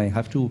respect, and I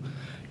have to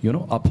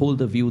uphold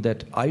the view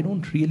that I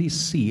don't really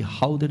see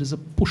how there is a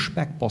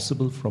pushback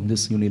possible from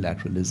this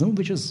unilateralism,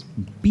 which has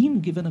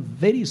been given a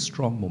very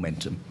strong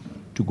momentum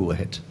to go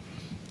ahead.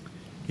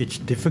 It's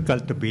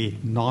difficult to be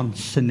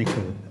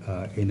non-cynical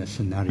in a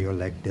scenario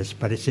like this,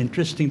 but it's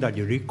interesting that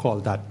you recall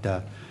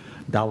that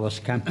Davos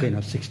campaign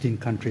of 16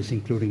 countries,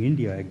 including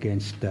India,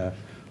 against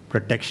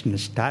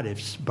protectionist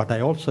tariffs. But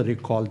I also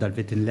recall that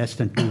within less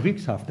than 2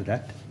 weeks after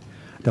that,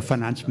 the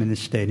finance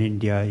minister in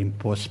India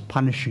imposed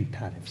punishing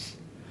tariffs,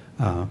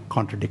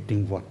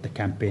 contradicting what the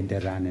campaign they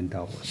ran in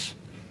Davos.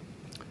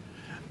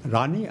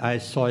 Rani, I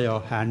saw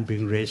your hand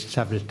being raised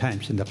several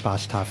times in the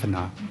past half an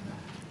hour.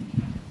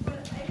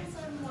 But I guess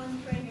I'm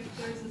wondering if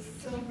there's a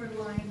silver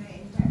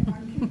lining that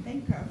one can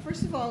think of.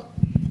 First of all,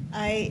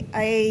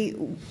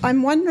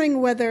 I'm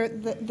wondering whether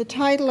the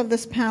title of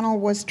this panel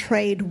was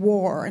Trade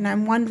War, and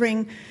I'm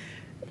wondering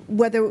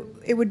whether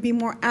it would be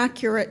more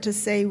accurate to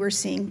say we're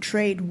seeing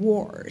trade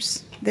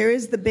wars. There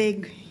is the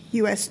big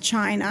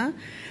U.S.-China,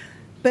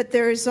 but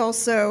there is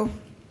also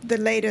the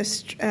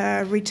latest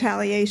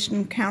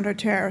retaliation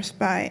counter-tariffs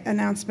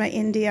announced by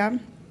India.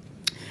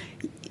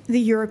 the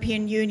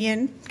European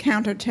Union,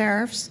 counter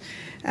tariffs,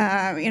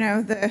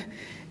 the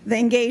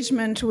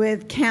engagement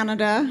with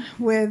Canada,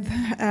 with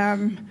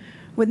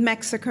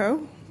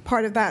Mexico,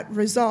 part of that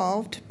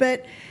resolved.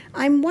 But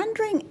I'm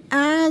wondering,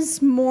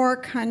 as more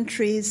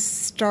countries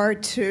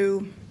start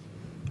to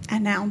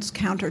announce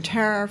counter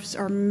tariffs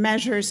or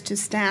measures to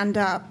stand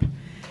up,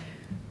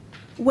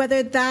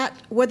 whether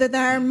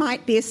there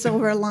might be a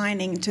silver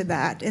lining to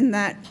that. In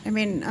that,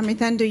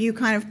 Amithendu, you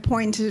kind of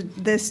pointed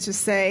this to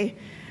say,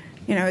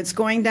 it's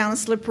going down a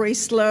slippery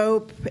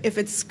slope if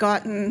it's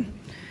gotten,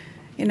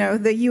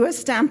 the U.S.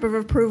 stamp of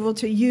approval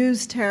to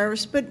use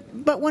tariffs.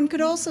 But one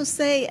could also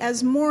say,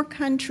 as more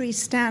countries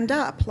stand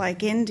up,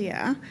 like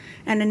India,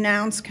 and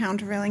announce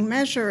countervailing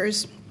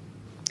measures,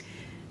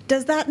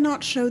 does that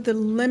not show the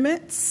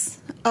limits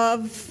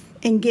of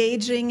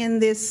engaging in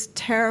this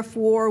tariff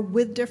war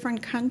with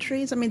different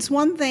countries? It's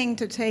one thing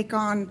to take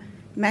on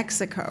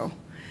Mexico,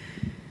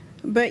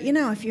 but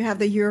if you have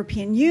the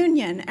European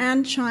Union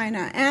and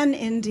China and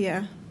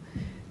India,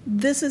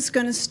 this is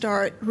going to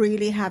start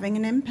really having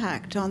an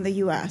impact on the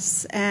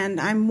U.S. And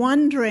I'm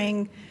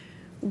wondering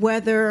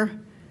whether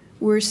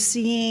we're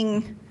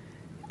seeing,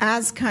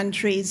 as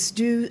countries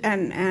do,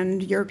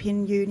 and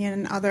European Union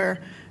and other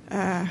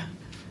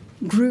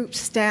groups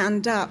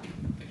stand up,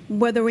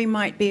 whether we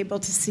might be able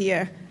to see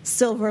a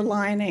silver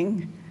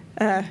lining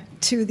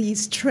to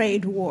these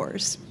trade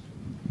wars.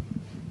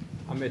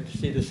 Amit,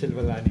 see the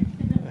silver lining.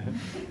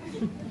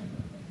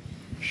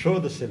 Show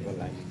the silver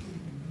lining.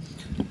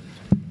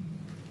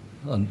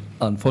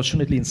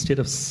 Unfortunately, instead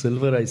of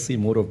silver, I see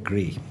more of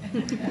grey.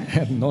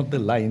 And not the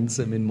lines,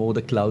 more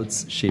the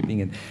clouds shaping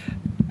in.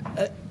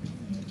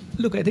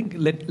 Look, I think,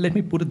 let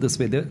me put it this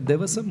way. There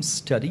were some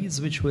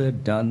studies which were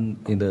done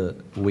in the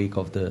wake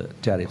of the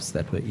tariffs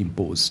that were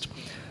imposed,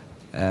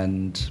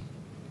 and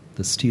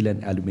the steel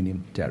and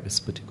aluminium tariffs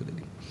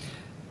particularly.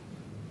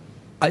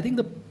 I think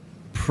the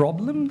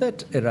problem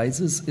that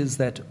arises is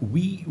that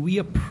we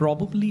are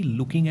probably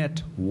looking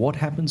at what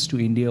happens to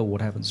India,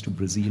 what happens to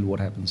Brazil, what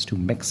happens to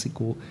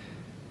Mexico.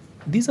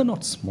 These are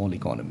not small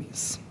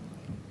economies.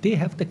 They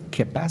have the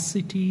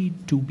capacity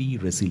to be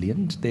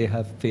resilient. They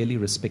have fairly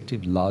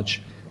respective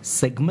large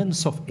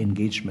segments of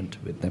engagement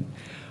with them.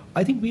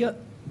 I think we are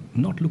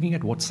not looking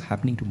at what's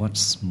happening to much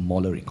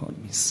smaller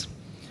economies.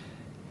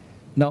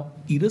 Now,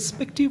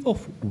 irrespective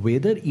of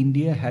whether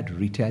India had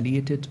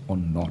retaliated or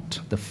not,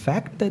 the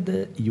fact that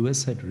the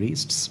US had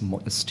raised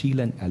steel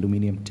and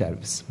aluminium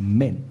tariffs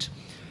meant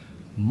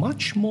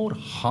much more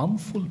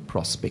harmful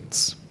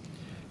prospects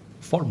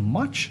for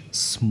much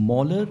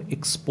smaller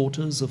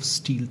exporters of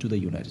steel to the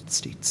United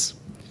States,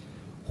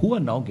 who are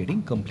now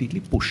getting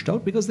completely pushed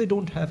out because they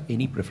don't have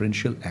any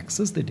preferential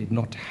access they did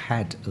not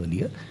had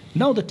earlier.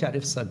 Now the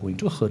tariffs are going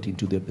to hurt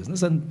into their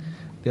business, and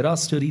there are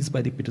studies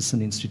by the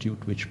Peterson Institute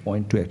which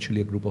point to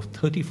actually a group of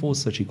 34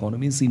 such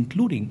economies,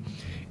 including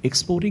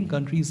exporting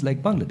countries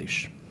like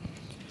Bangladesh,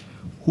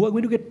 who are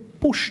going to get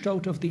pushed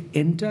out of the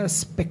entire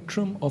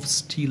spectrum of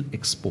steel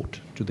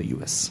export to the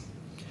US.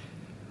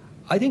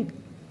 I think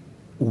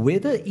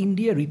whether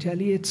India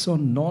retaliates or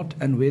not,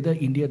 and whether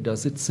India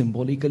does it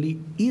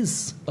symbolically,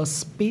 is a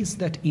space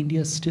that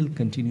India still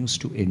continues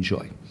to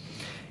enjoy.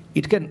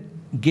 It can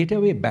get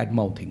away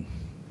bad-mouthing,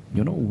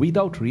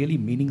 without really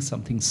meaning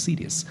something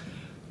serious.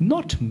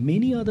 Not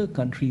many other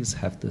countries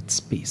have that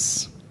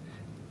space.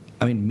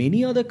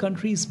 Many other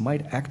countries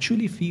might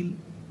actually feel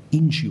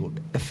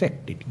injured,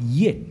 affected,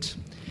 yet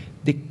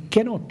they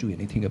cannot do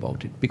anything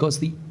about it because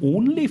the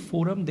only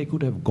forum they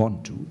could have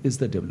gone to is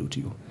the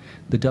WTO.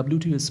 The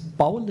WTO is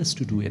powerless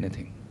to do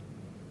anything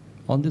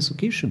on this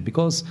occasion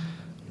because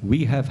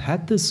we have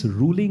had this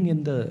ruling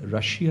in the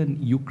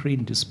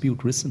Russian-Ukraine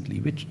dispute recently,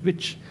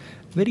 which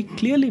very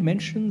clearly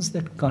mentions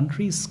that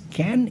countries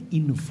can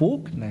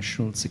invoke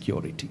national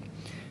security.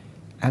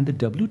 And the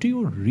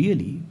WTO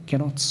really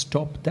cannot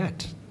stop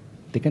that.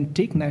 They can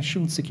take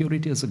national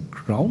security as a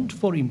ground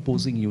for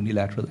imposing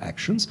unilateral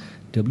actions.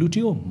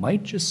 WTO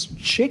might just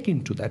check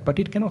into that, but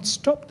it cannot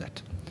stop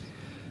that.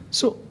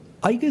 So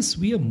I guess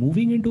we are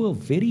moving into a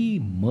very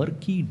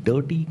murky,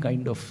 dirty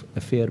kind of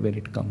affair when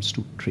it comes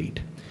to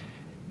trade.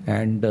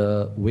 And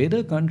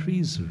whether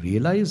countries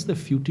realize the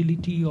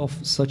futility of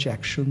such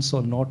actions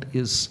or not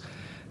is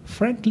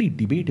frankly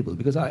debatable,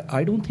 because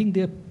I don't think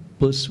they're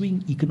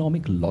pursuing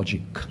economic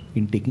logic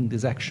in taking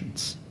these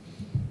actions.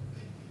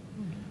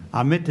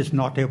 Amit is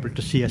not able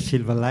to see a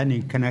silver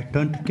lining. Can I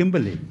turn to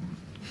Kimberly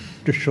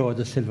to show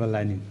the silver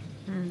lining?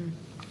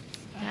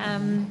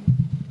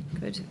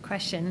 Good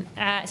question.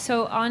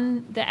 So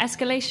on the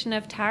escalation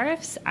of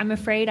tariffs, I'm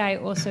afraid I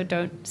also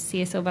don't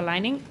see a silver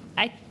lining.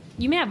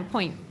 You may have a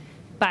point,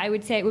 but I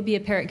would say it would be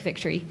a Pyrrhic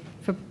victory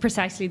for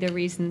precisely the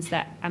reasons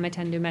that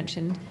Amithendu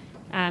mentioned.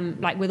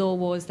 Like with all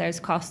wars, there's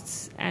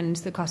costs, and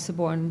the costs are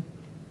borne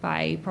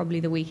by probably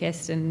the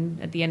weakest, and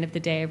at the end of the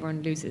day,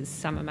 everyone loses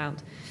some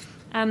amount.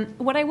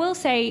 What I will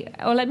say,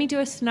 or let me do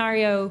a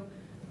scenario,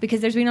 because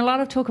there's been a lot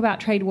of talk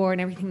about trade war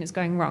and everything that's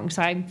going wrong.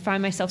 So I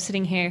find myself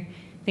sitting here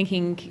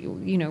thinking,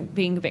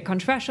 being a bit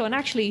controversial. And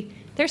actually,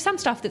 there's some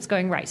stuff that's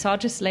going right. So I'll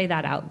just lay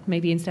that out,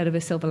 maybe instead of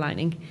a silver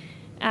lining.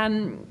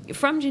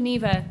 From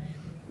Geneva,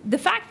 the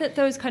fact that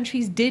those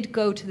countries did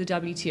go to the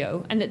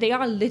WTO and that they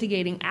are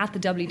litigating at the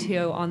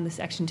WTO on the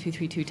Section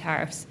 232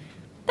 tariffs,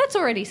 that's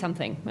already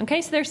something,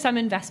 okay? So there's some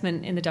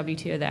investment in the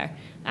WTO there.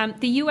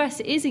 The US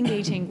is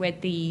engaging with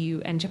the EU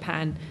and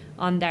Japan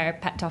on their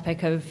pet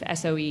topic of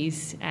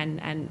SOEs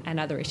and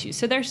other issues.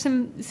 So there's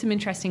some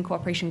interesting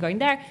cooperation going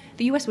there.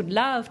 The US would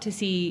love to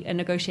see a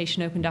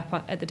negotiation opened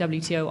up at the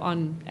WTO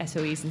on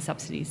SOEs and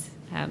subsidies.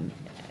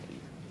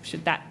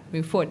 Should that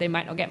move forward, they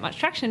might not get much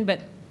traction, but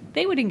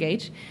they would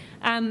engage.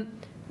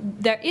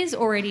 There is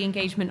already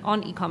engagement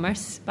on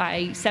e-commerce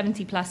by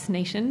 70 plus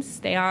nations.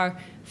 They are,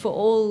 for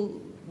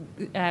all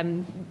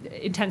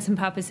intents and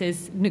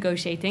purposes,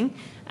 negotiating.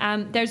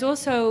 There's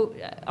also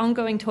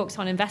ongoing talks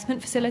on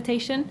investment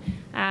facilitation.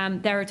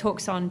 There are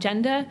talks on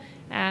gender,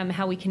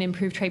 how we can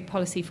improve trade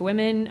policy for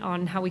women,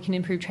 on how we can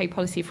improve trade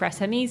policy for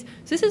SMEs.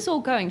 So this is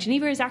all going.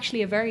 Geneva is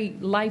actually a very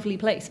lively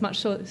place, much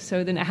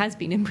so than it has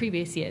been in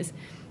previous years.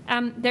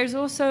 There's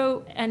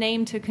also an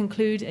aim to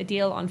conclude a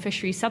deal on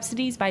fisheries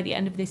subsidies by the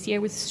end of this year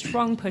with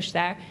strong push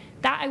there.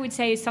 That, I would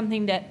say, is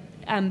something that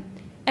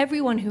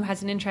everyone who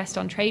has an interest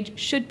on trade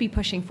should be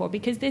pushing for,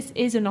 because this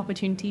is an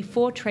opportunity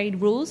for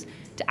trade rules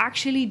to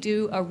actually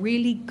do a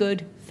really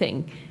good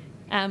thing.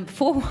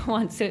 For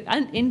once, so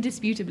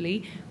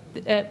indisputably,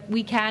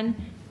 we can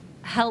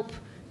help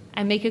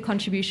and make a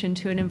contribution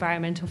to an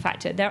environmental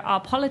factor. There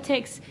are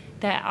politics,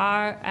 there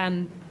are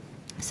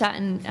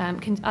certain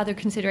other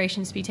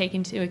considerations to be taken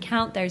into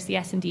account. There's the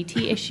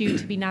S&DT issue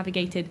to be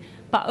navigated.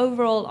 But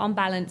overall, on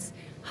balance,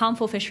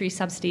 harmful fisheries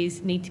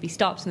subsidies need to be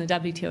stopped, and the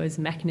WTO is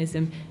a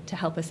mechanism to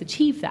help us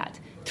achieve that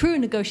through a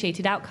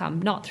negotiated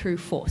outcome, not through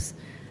force.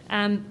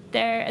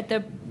 There, at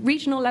the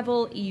regional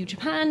level,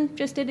 EU-Japan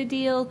just did a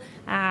deal.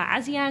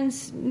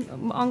 ASEAN's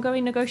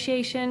ongoing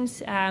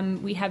negotiations.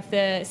 We have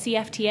the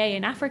CFTA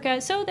in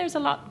Africa. So there's a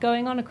lot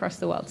going on across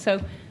the world.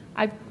 So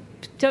I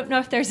don't know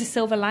if there's a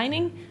silver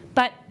lining,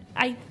 but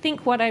I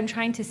think what I'm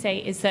trying to say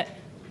is that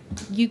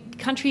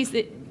countries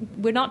that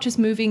we're not just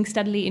moving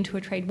steadily into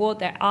a trade war.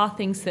 There are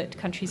things that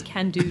countries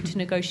can do to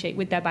negotiate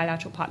with their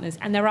bilateral partners,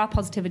 and there are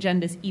positive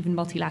agendas even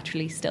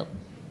multilaterally still.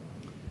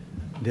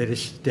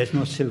 There's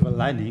no silver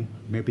lining.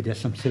 Maybe there's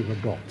some silver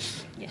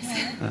bullets.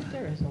 Yes,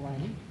 There is a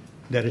lining.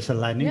 There is a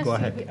lining. Yes, Go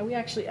ahead. we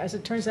actually, as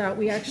it turns out,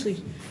 we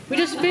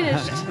just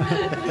finished.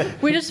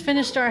 We just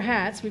finished our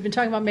hats. We've been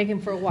talking about making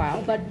them for a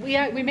while, but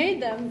we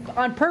made them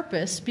on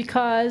purpose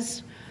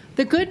because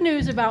the good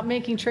news about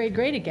making trade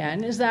great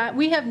again is that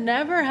we have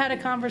never had a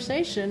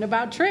conversation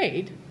about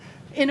trade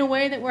in a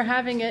way that we're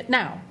having it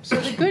now. So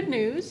the good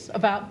news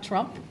about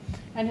Trump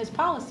and his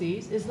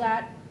policies is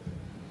that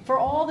for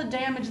all the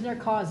damage they're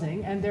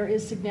causing, and there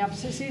is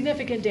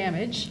significant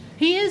damage,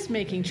 he is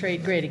making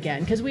trade great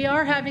again, because we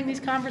are having these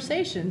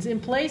conversations in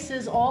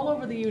places all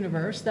over the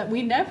universe that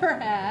we never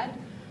had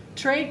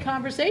trade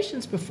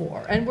conversations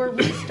before. And we're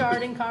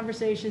restarting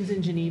conversations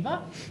in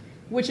Geneva,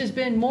 which has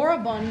been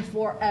moribund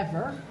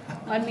forever.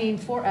 I mean,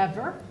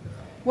 forever.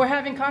 We're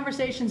having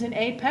conversations in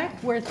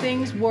APEC where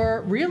things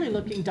were really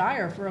looking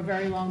dire for a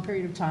very long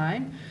period of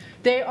time.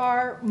 They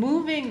are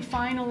moving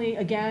finally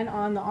again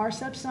on the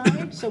RCEP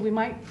side, so we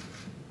might,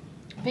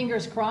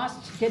 fingers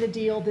crossed, get a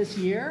deal this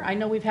year. I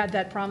know we've had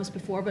that promise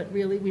before, but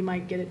really we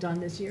might get it done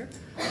this year.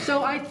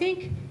 So I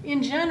think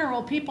in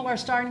general people are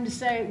starting to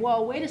say,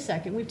 well, wait a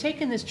second, we've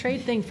taken this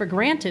trade thing for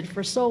granted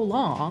for so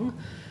long.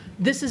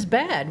 This is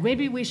bad.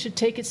 Maybe we should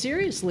take it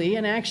seriously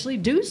and actually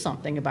do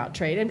something about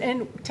trade.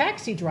 And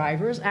taxi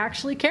drivers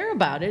actually care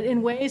about it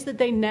in ways that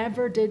they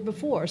never did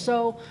before.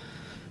 So,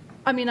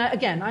 I mean,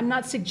 again, I'm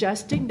not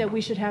suggesting that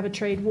we should have a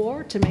trade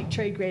war to make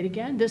trade great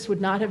again. This would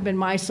not have been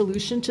my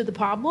solution to the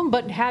problem.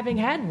 But having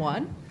had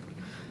one,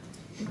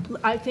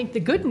 I think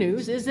the good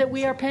news is that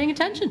we are paying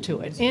attention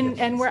to it.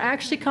 And we're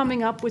actually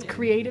coming up with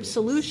creative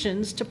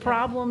solutions to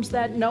problems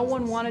that no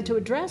one wanted to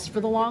address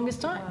for the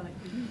longest time.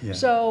 Yeah.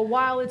 So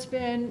while it's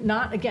been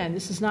not, again,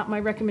 this is not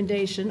my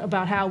recommendation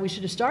about how we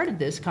should have started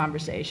this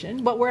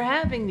conversation, but we're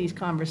having these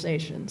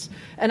conversations.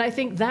 And I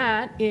think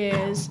that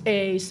is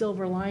a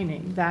silver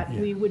lining that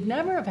we would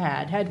never have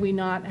had we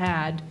not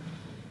had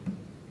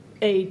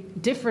a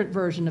different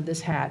version of this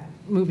hat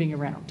moving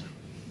around.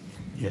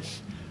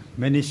 Yes.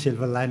 Many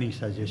silver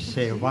linings, as you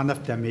say. One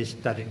of them is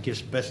that it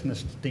gives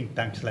business to think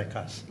tanks like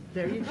us.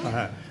 There you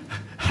go.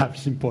 Have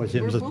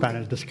symposiums and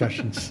panel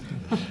discussions.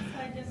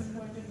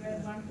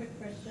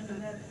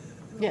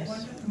 Yes.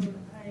 Wonderful.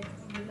 I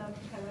would love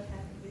to have a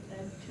hat with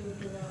them too.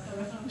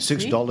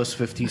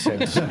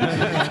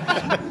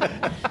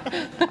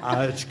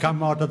 $6.50. It's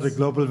come out of the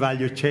global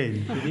value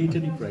chain. You need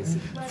to be pricey.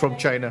 From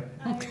China.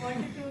 I wanted to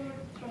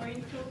throw in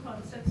two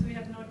concepts. We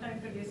have no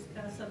time to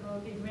discuss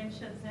about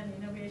inventions and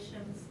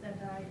innovations that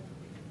are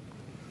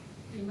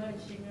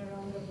emerging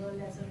around the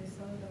world as a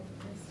result of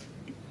this.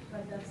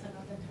 But that's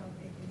another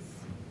topic.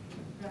 Is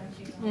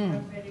branching out,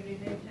 but very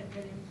related,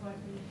 very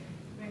important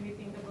when we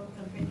think about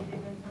competitive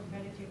and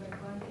comparative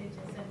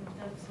advantages and in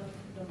terms of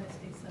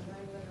domestic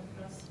survival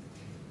across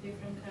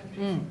different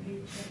countries and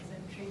regions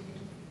and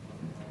trading.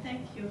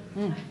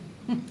 you.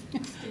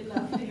 Still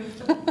after you.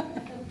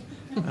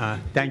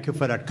 Thank you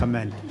for that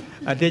comment.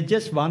 There's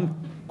just one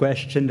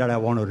question that I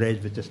want to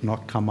raise which has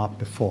not come up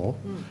before,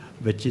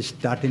 which is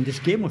that in this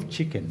game of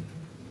chicken,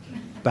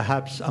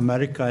 perhaps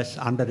America is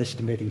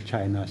underestimating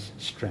China's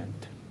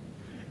strength.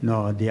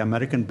 No, the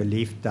American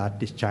belief that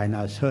this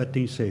China is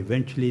hurting, so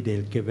eventually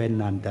they'll give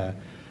in and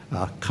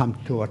come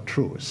to a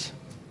truce.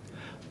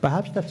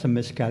 Perhaps that's a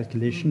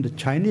miscalculation. The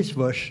Chinese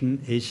version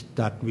is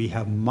that we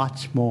have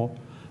much more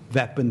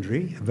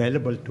weaponry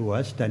available to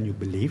us than you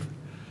believe.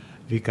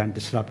 We can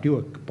disrupt you,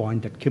 a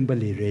point that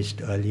Kimberly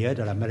raised earlier,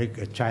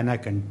 that China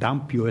can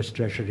dump U.S.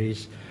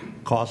 treasuries,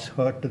 cause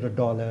hurt to the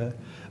dollar,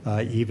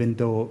 even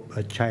though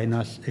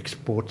China's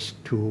exports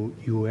to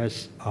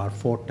U.S. are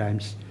 4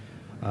 times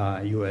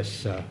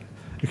U.S.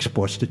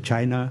 exports to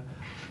China.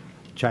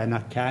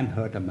 China can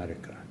hurt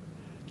America.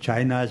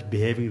 China is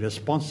behaving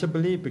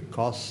responsibly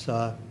because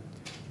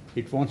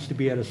it wants to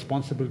be a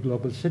responsible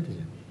global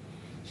citizen.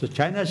 So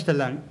China is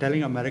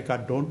telling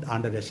America, don't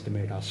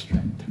underestimate our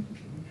strength.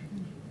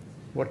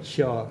 What's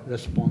your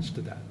response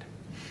to that?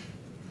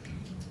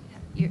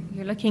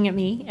 You're looking at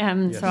me,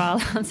 Yes. so I'll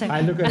answer.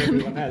 I look at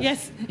everyone else.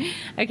 Yes.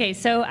 Okay,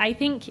 so I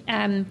think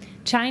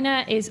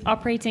China is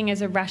operating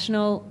as a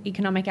rational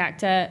economic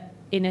actor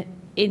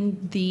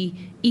in the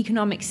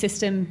economic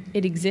system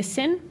it exists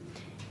in.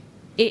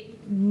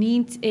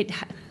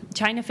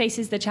 China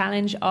faces the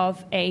challenge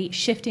of a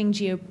shifting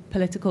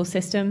geopolitical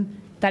system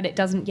that it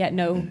doesn't yet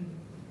know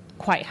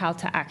quite how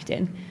to act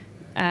in.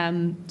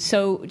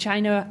 So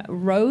China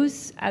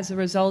rose as a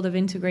result of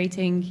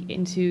integrating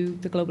into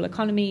the global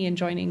economy and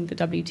joining the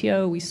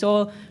WTO. We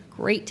saw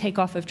great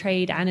takeoff of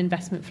trade and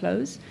investment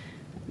flows,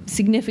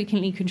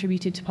 significantly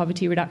contributed to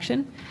poverty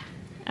reduction.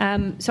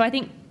 So I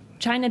think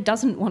China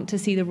doesn't want to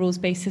see the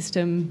rules-based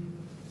system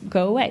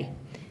go away.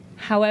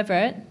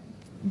 However,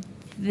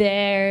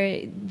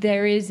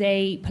 there is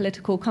a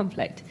political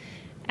conflict.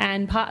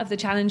 And part of the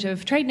challenge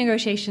of trade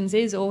negotiations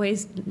is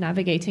always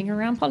navigating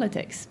around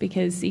politics,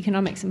 because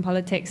economics and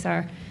politics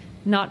are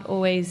not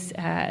always,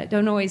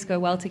 don't always go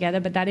well together,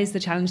 but that is the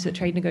challenge that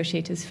trade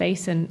negotiators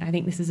face, and I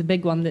think this is a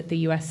big one that the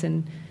US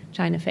and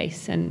China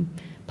face. And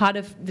part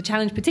of the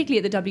challenge,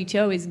 particularly at the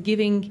WTO, is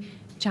giving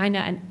China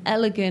an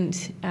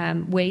elegant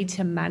way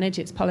to manage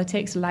its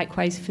politics,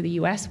 likewise for the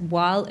US,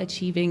 while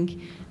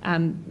achieving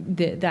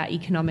that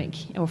economic,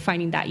 or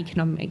finding that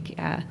economic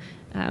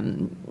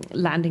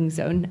landing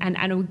zone. And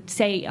I would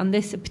say on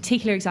this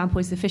particular example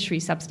is the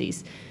fisheries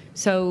subsidies.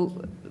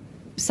 So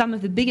some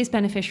of the biggest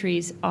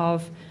beneficiaries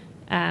of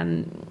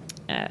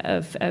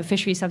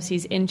fisheries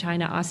subsidies in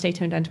China are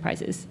state-owned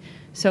enterprises.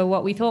 So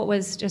what we thought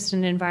was just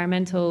an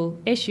environmental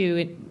issue,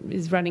 it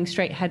is running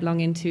straight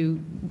headlong into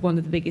one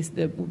of the biggest,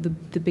 the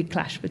big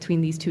clash between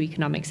these two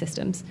economic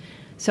systems.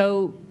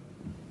 So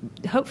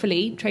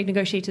hopefully trade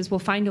negotiators will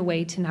find a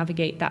way to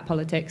navigate that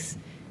politics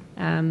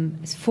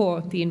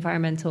for the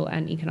environmental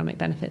and economic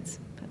benefits.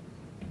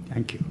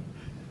 Thank you.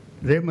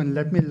 Raymond,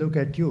 let me look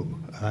at you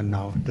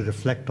now to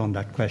reflect on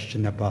that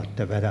question about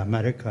whether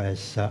America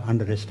is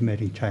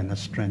underestimating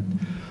China's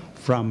strength.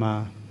 From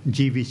a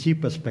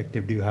GVC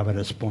perspective, do you have a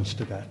response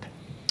to that?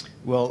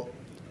 Well,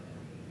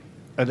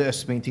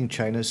 underestimating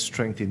China's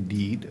strength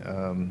indeed.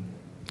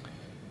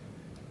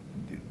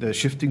 The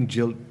shifting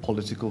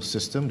geopolitical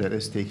system that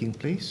is taking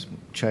place,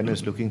 China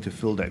is looking to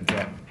fill that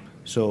gap.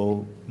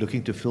 So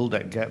looking to fill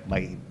that gap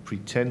by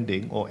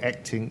pretending or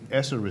acting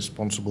as a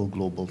responsible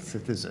global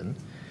citizen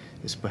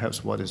is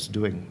perhaps what it's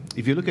doing.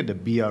 If you look at the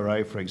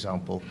BRI, for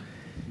example,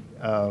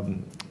 the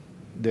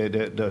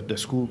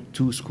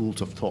two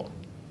schools of thought,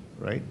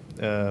 right?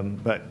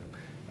 But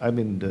I'm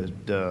in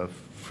the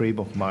frame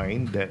of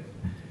mind that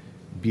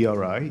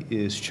BRI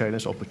is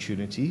China's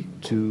opportunity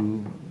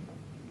to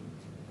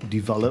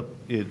develop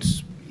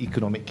its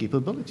economic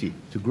capability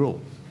to grow.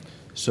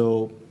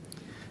 So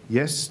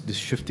yes, the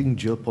shifting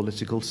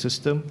geopolitical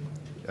system,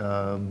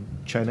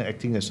 China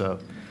acting as a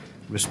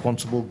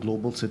responsible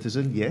global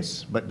citizen,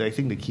 yes, but I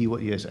think the key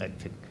word here is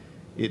acting.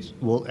 It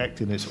will act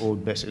in its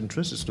own best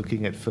interest. It's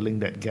looking at filling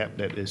that gap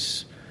that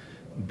is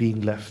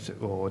being left,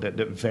 or that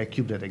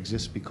vacuum that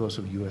exists because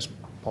of US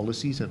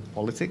policies and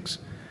politics.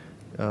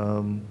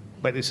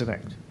 But it's an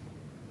act.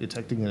 It's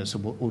acting in its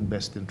own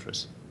best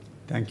interest.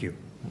 Thank you.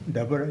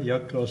 Deborah, your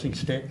closing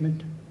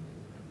statement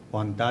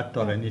on that,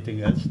 or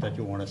anything else that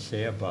you want to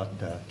say about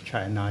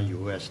China,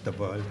 US, the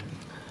world?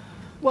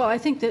 Well, I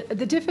think that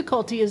the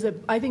difficulty is that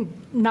I think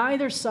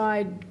neither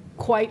side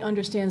quite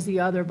understands the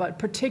other, but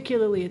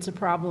particularly it's a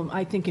problem,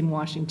 I think, in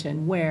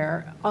Washington,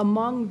 where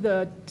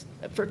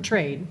for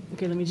trade,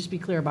 okay, let me just be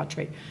clear about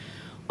trade.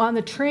 On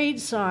the trade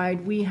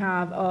side, we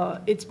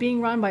have, it's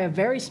being run by a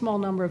very small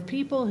number of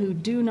people who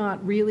do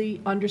not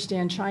really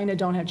understand China,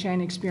 don't have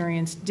China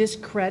experience,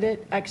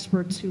 discredit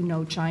experts who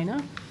know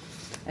China.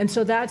 And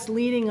so that's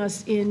leading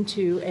us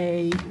into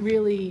a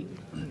really,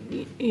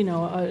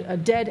 a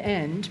dead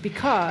end,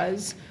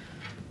 because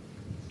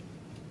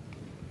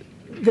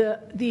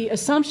The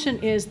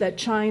assumption is that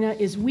China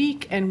is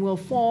weak and will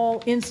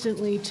fall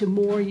instantly to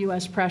more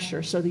U.S.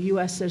 pressure. So the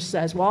U.S.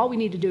 says, well, all we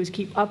need to do is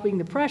keep upping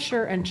the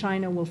pressure and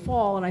China will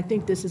fall, and I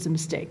think this is a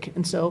mistake.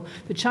 And so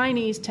the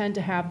Chinese tend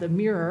to have the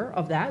mirror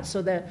of that.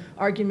 So the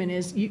argument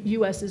is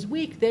U.S. is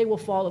weak, they will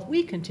fall if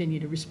we continue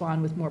to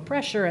respond with more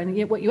pressure. And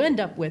yet what you end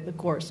up with, of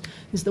course,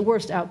 is the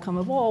worst outcome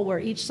of all, where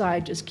each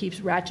side just keeps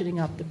ratcheting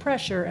up the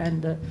pressure,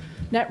 and the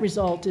net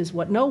result is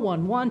what no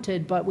one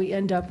wanted, but we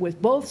end up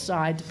with both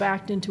sides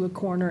backed into a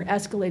corner,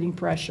 escalating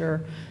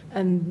pressure,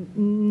 and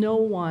no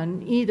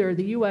one, either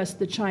the U.S.,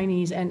 the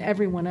Chinese, and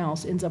everyone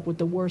else, ends up with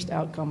the worst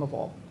outcome of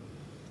all.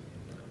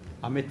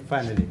 Amit,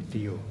 finally, to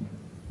you.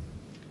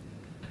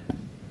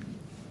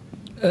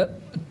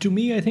 To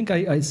me, I think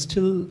I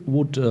still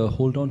would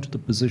hold on to the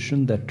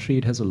position that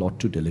trade has a lot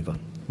to deliver.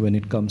 When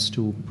it comes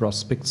to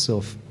prospects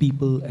of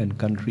people and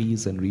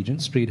countries and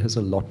regions, trade has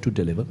a lot to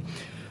deliver.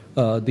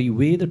 The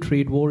way the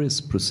trade war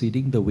is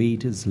proceeding, the way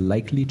it is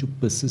likely to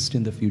persist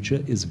in the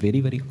future is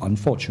very, very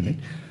unfortunate.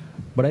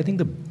 But I think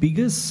the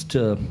biggest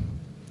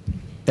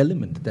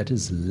element that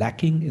is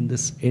lacking in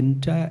this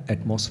entire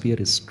atmosphere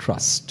is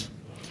trust.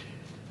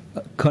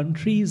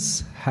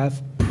 Countries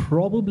have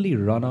probably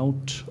run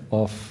out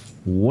of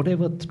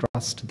whatever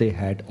trust they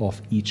had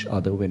of each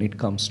other when it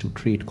comes to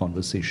trade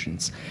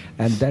conversations.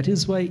 And that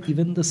is why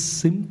even the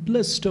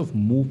simplest of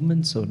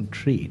movements on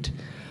trade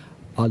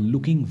are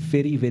looking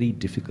very, very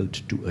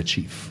difficult to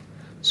achieve.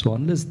 So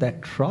unless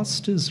that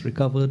trust is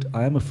recovered,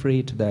 I am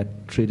afraid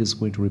that trade is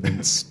going to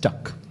remain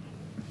stuck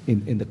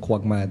in the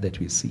quagmire that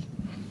we see.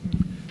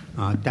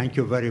 Thank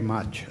you very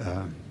much.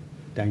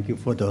 Thank you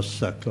for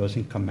those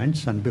closing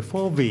comments. And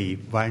before we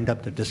wind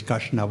up the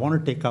discussion, I want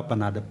to take up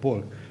another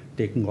poll,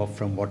 taking off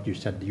from what you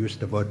said, use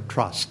the word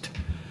trust.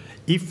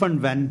 If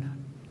and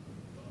when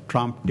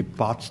Trump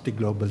departs the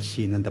global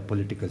scene and the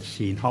political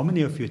scene, how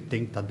many of you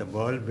think that the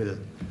world will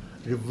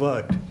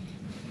revert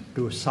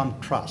to some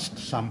trust,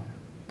 some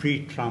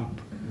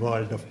pre-Trump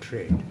world of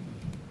trade?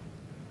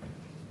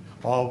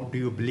 Or do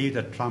you believe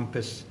that Trump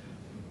has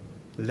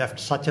left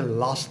such a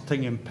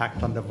lasting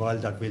impact on the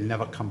world that we'll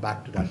never come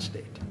back to that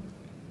state?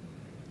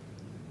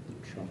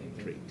 Trump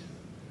trade.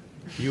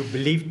 You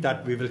believe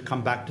that we will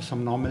come back to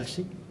some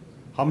normalcy?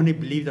 How many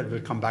believe that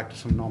we'll come back to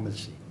some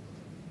normalcy?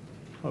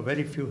 Oh,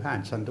 very few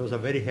hands, and those are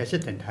very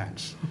hesitant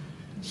hands.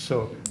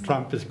 So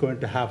Trump is going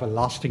to have a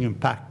lasting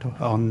impact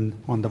on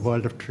the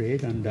world of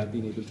trade. And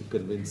being able to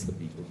convince the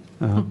people.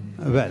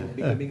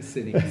 Becoming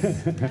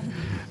cynics.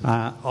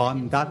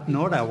 On that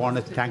note, I want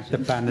to thank the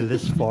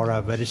panelists for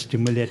a very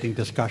stimulating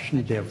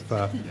discussion. They've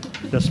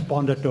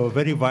responded to a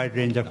very wide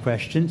range of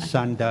questions,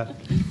 and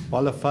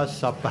all of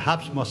us are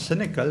perhaps more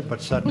cynical,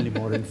 but certainly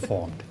more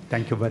informed.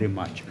 Thank you very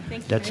much.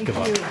 Let's give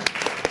up.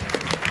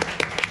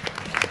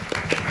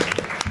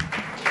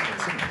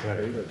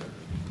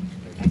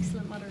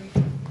 Excellent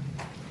moderator.